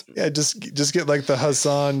account. Yeah. Just get like the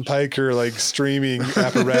Hassan Piker like streaming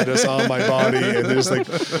apparatus on my body. And just like,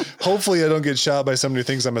 hopefully I don't get shot by somebody who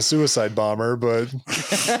thinks I'm a suicide bomber, but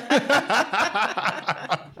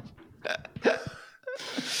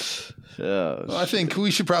well, I think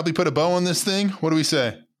we should probably put a bow on this thing. What do we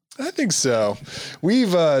say? I think so.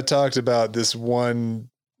 We've talked about this one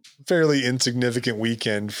fairly insignificant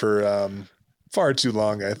weekend for far too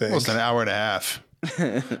long, I think. Almost an hour and a half.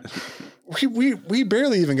 we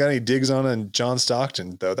barely even got any digs on John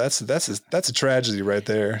Stockton, though. That's a tragedy right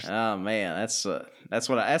there. Oh man, that's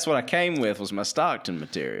what I came with was my Stockton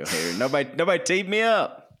material here. Nobody teed me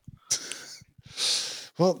up.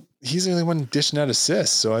 Well, he's the only one dishing out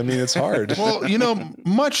assists, so I mean it's hard. Well,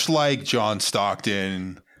 much like John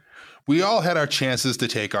Stockton, we all had our chances to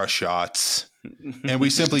take our shots, and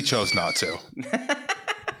we simply chose not to.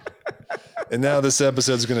 And now this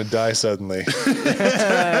episode's going to die suddenly.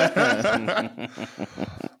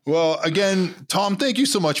 Well, again, Tom, thank you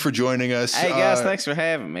so much for joining us. Hey guys, thanks for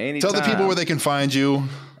having me. Anytime. Tell the people where they can find you.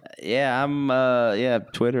 Yeah, I'm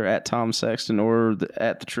Twitter at Tom Sexton or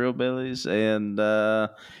at the Trillbillies, and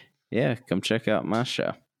come check out my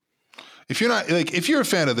show. if you're a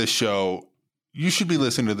fan of this show, you should be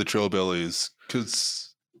listening to the Trillbillies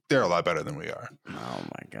because they're a lot better than we are. Oh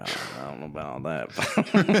my God. I don't know about all that.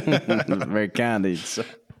 Very kind of you. So.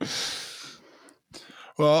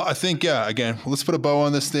 Well, I think, again, let's put a bow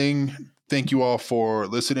on this thing. Thank you all for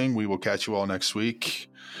listening. We will catch you all next week.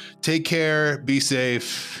 Take care, be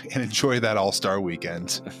safe, and enjoy that All-Star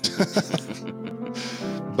weekend.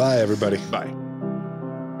 Bye, everybody. Bye.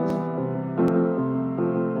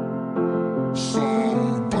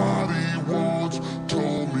 Somebody once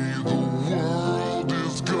told me the world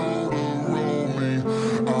is gonna roll me.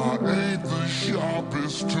 I ain't the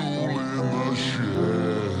sharpest tool in the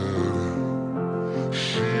shed.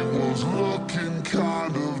 She was looking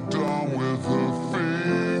kind of dumb with her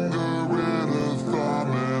finger and her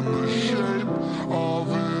thumb and the shape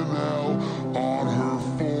of an L on her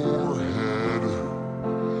forehead.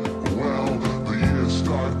 Well, the years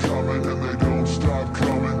start coming and they don't stop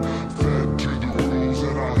coming. Fed to the rules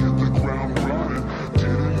and I hit the ground running.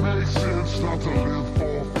 Didn't make sense not to live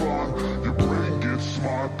for fun. Your brain gets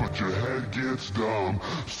smart but your head gets dumb.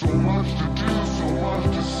 So much to do, so much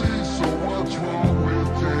to see. So what's wrong with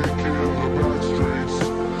taking the back streets?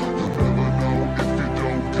 You'll never know if you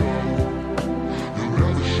don't go. You'll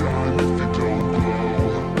never shine if you don't glow.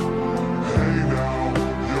 Hey now,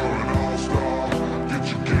 you're an all-star. Get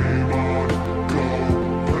your game on, go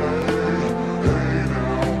play. Hey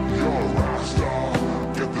now, you're a rock star.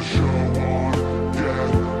 Get the show on, get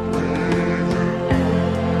paid.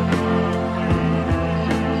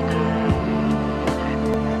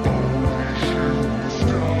 Only shooting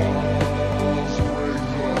stars break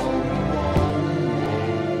the mold.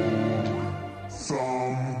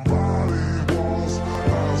 Somebody once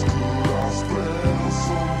asked, could I spare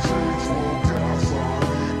some change for gas? I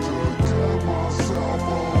need to get myself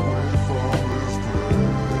away from this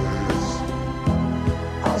place.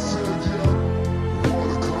 I said, yeah, what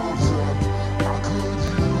a concept. I could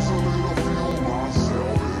use a little fuel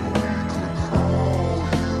myself, and we could all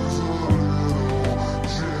use a little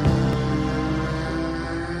change.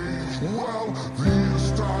 Well, the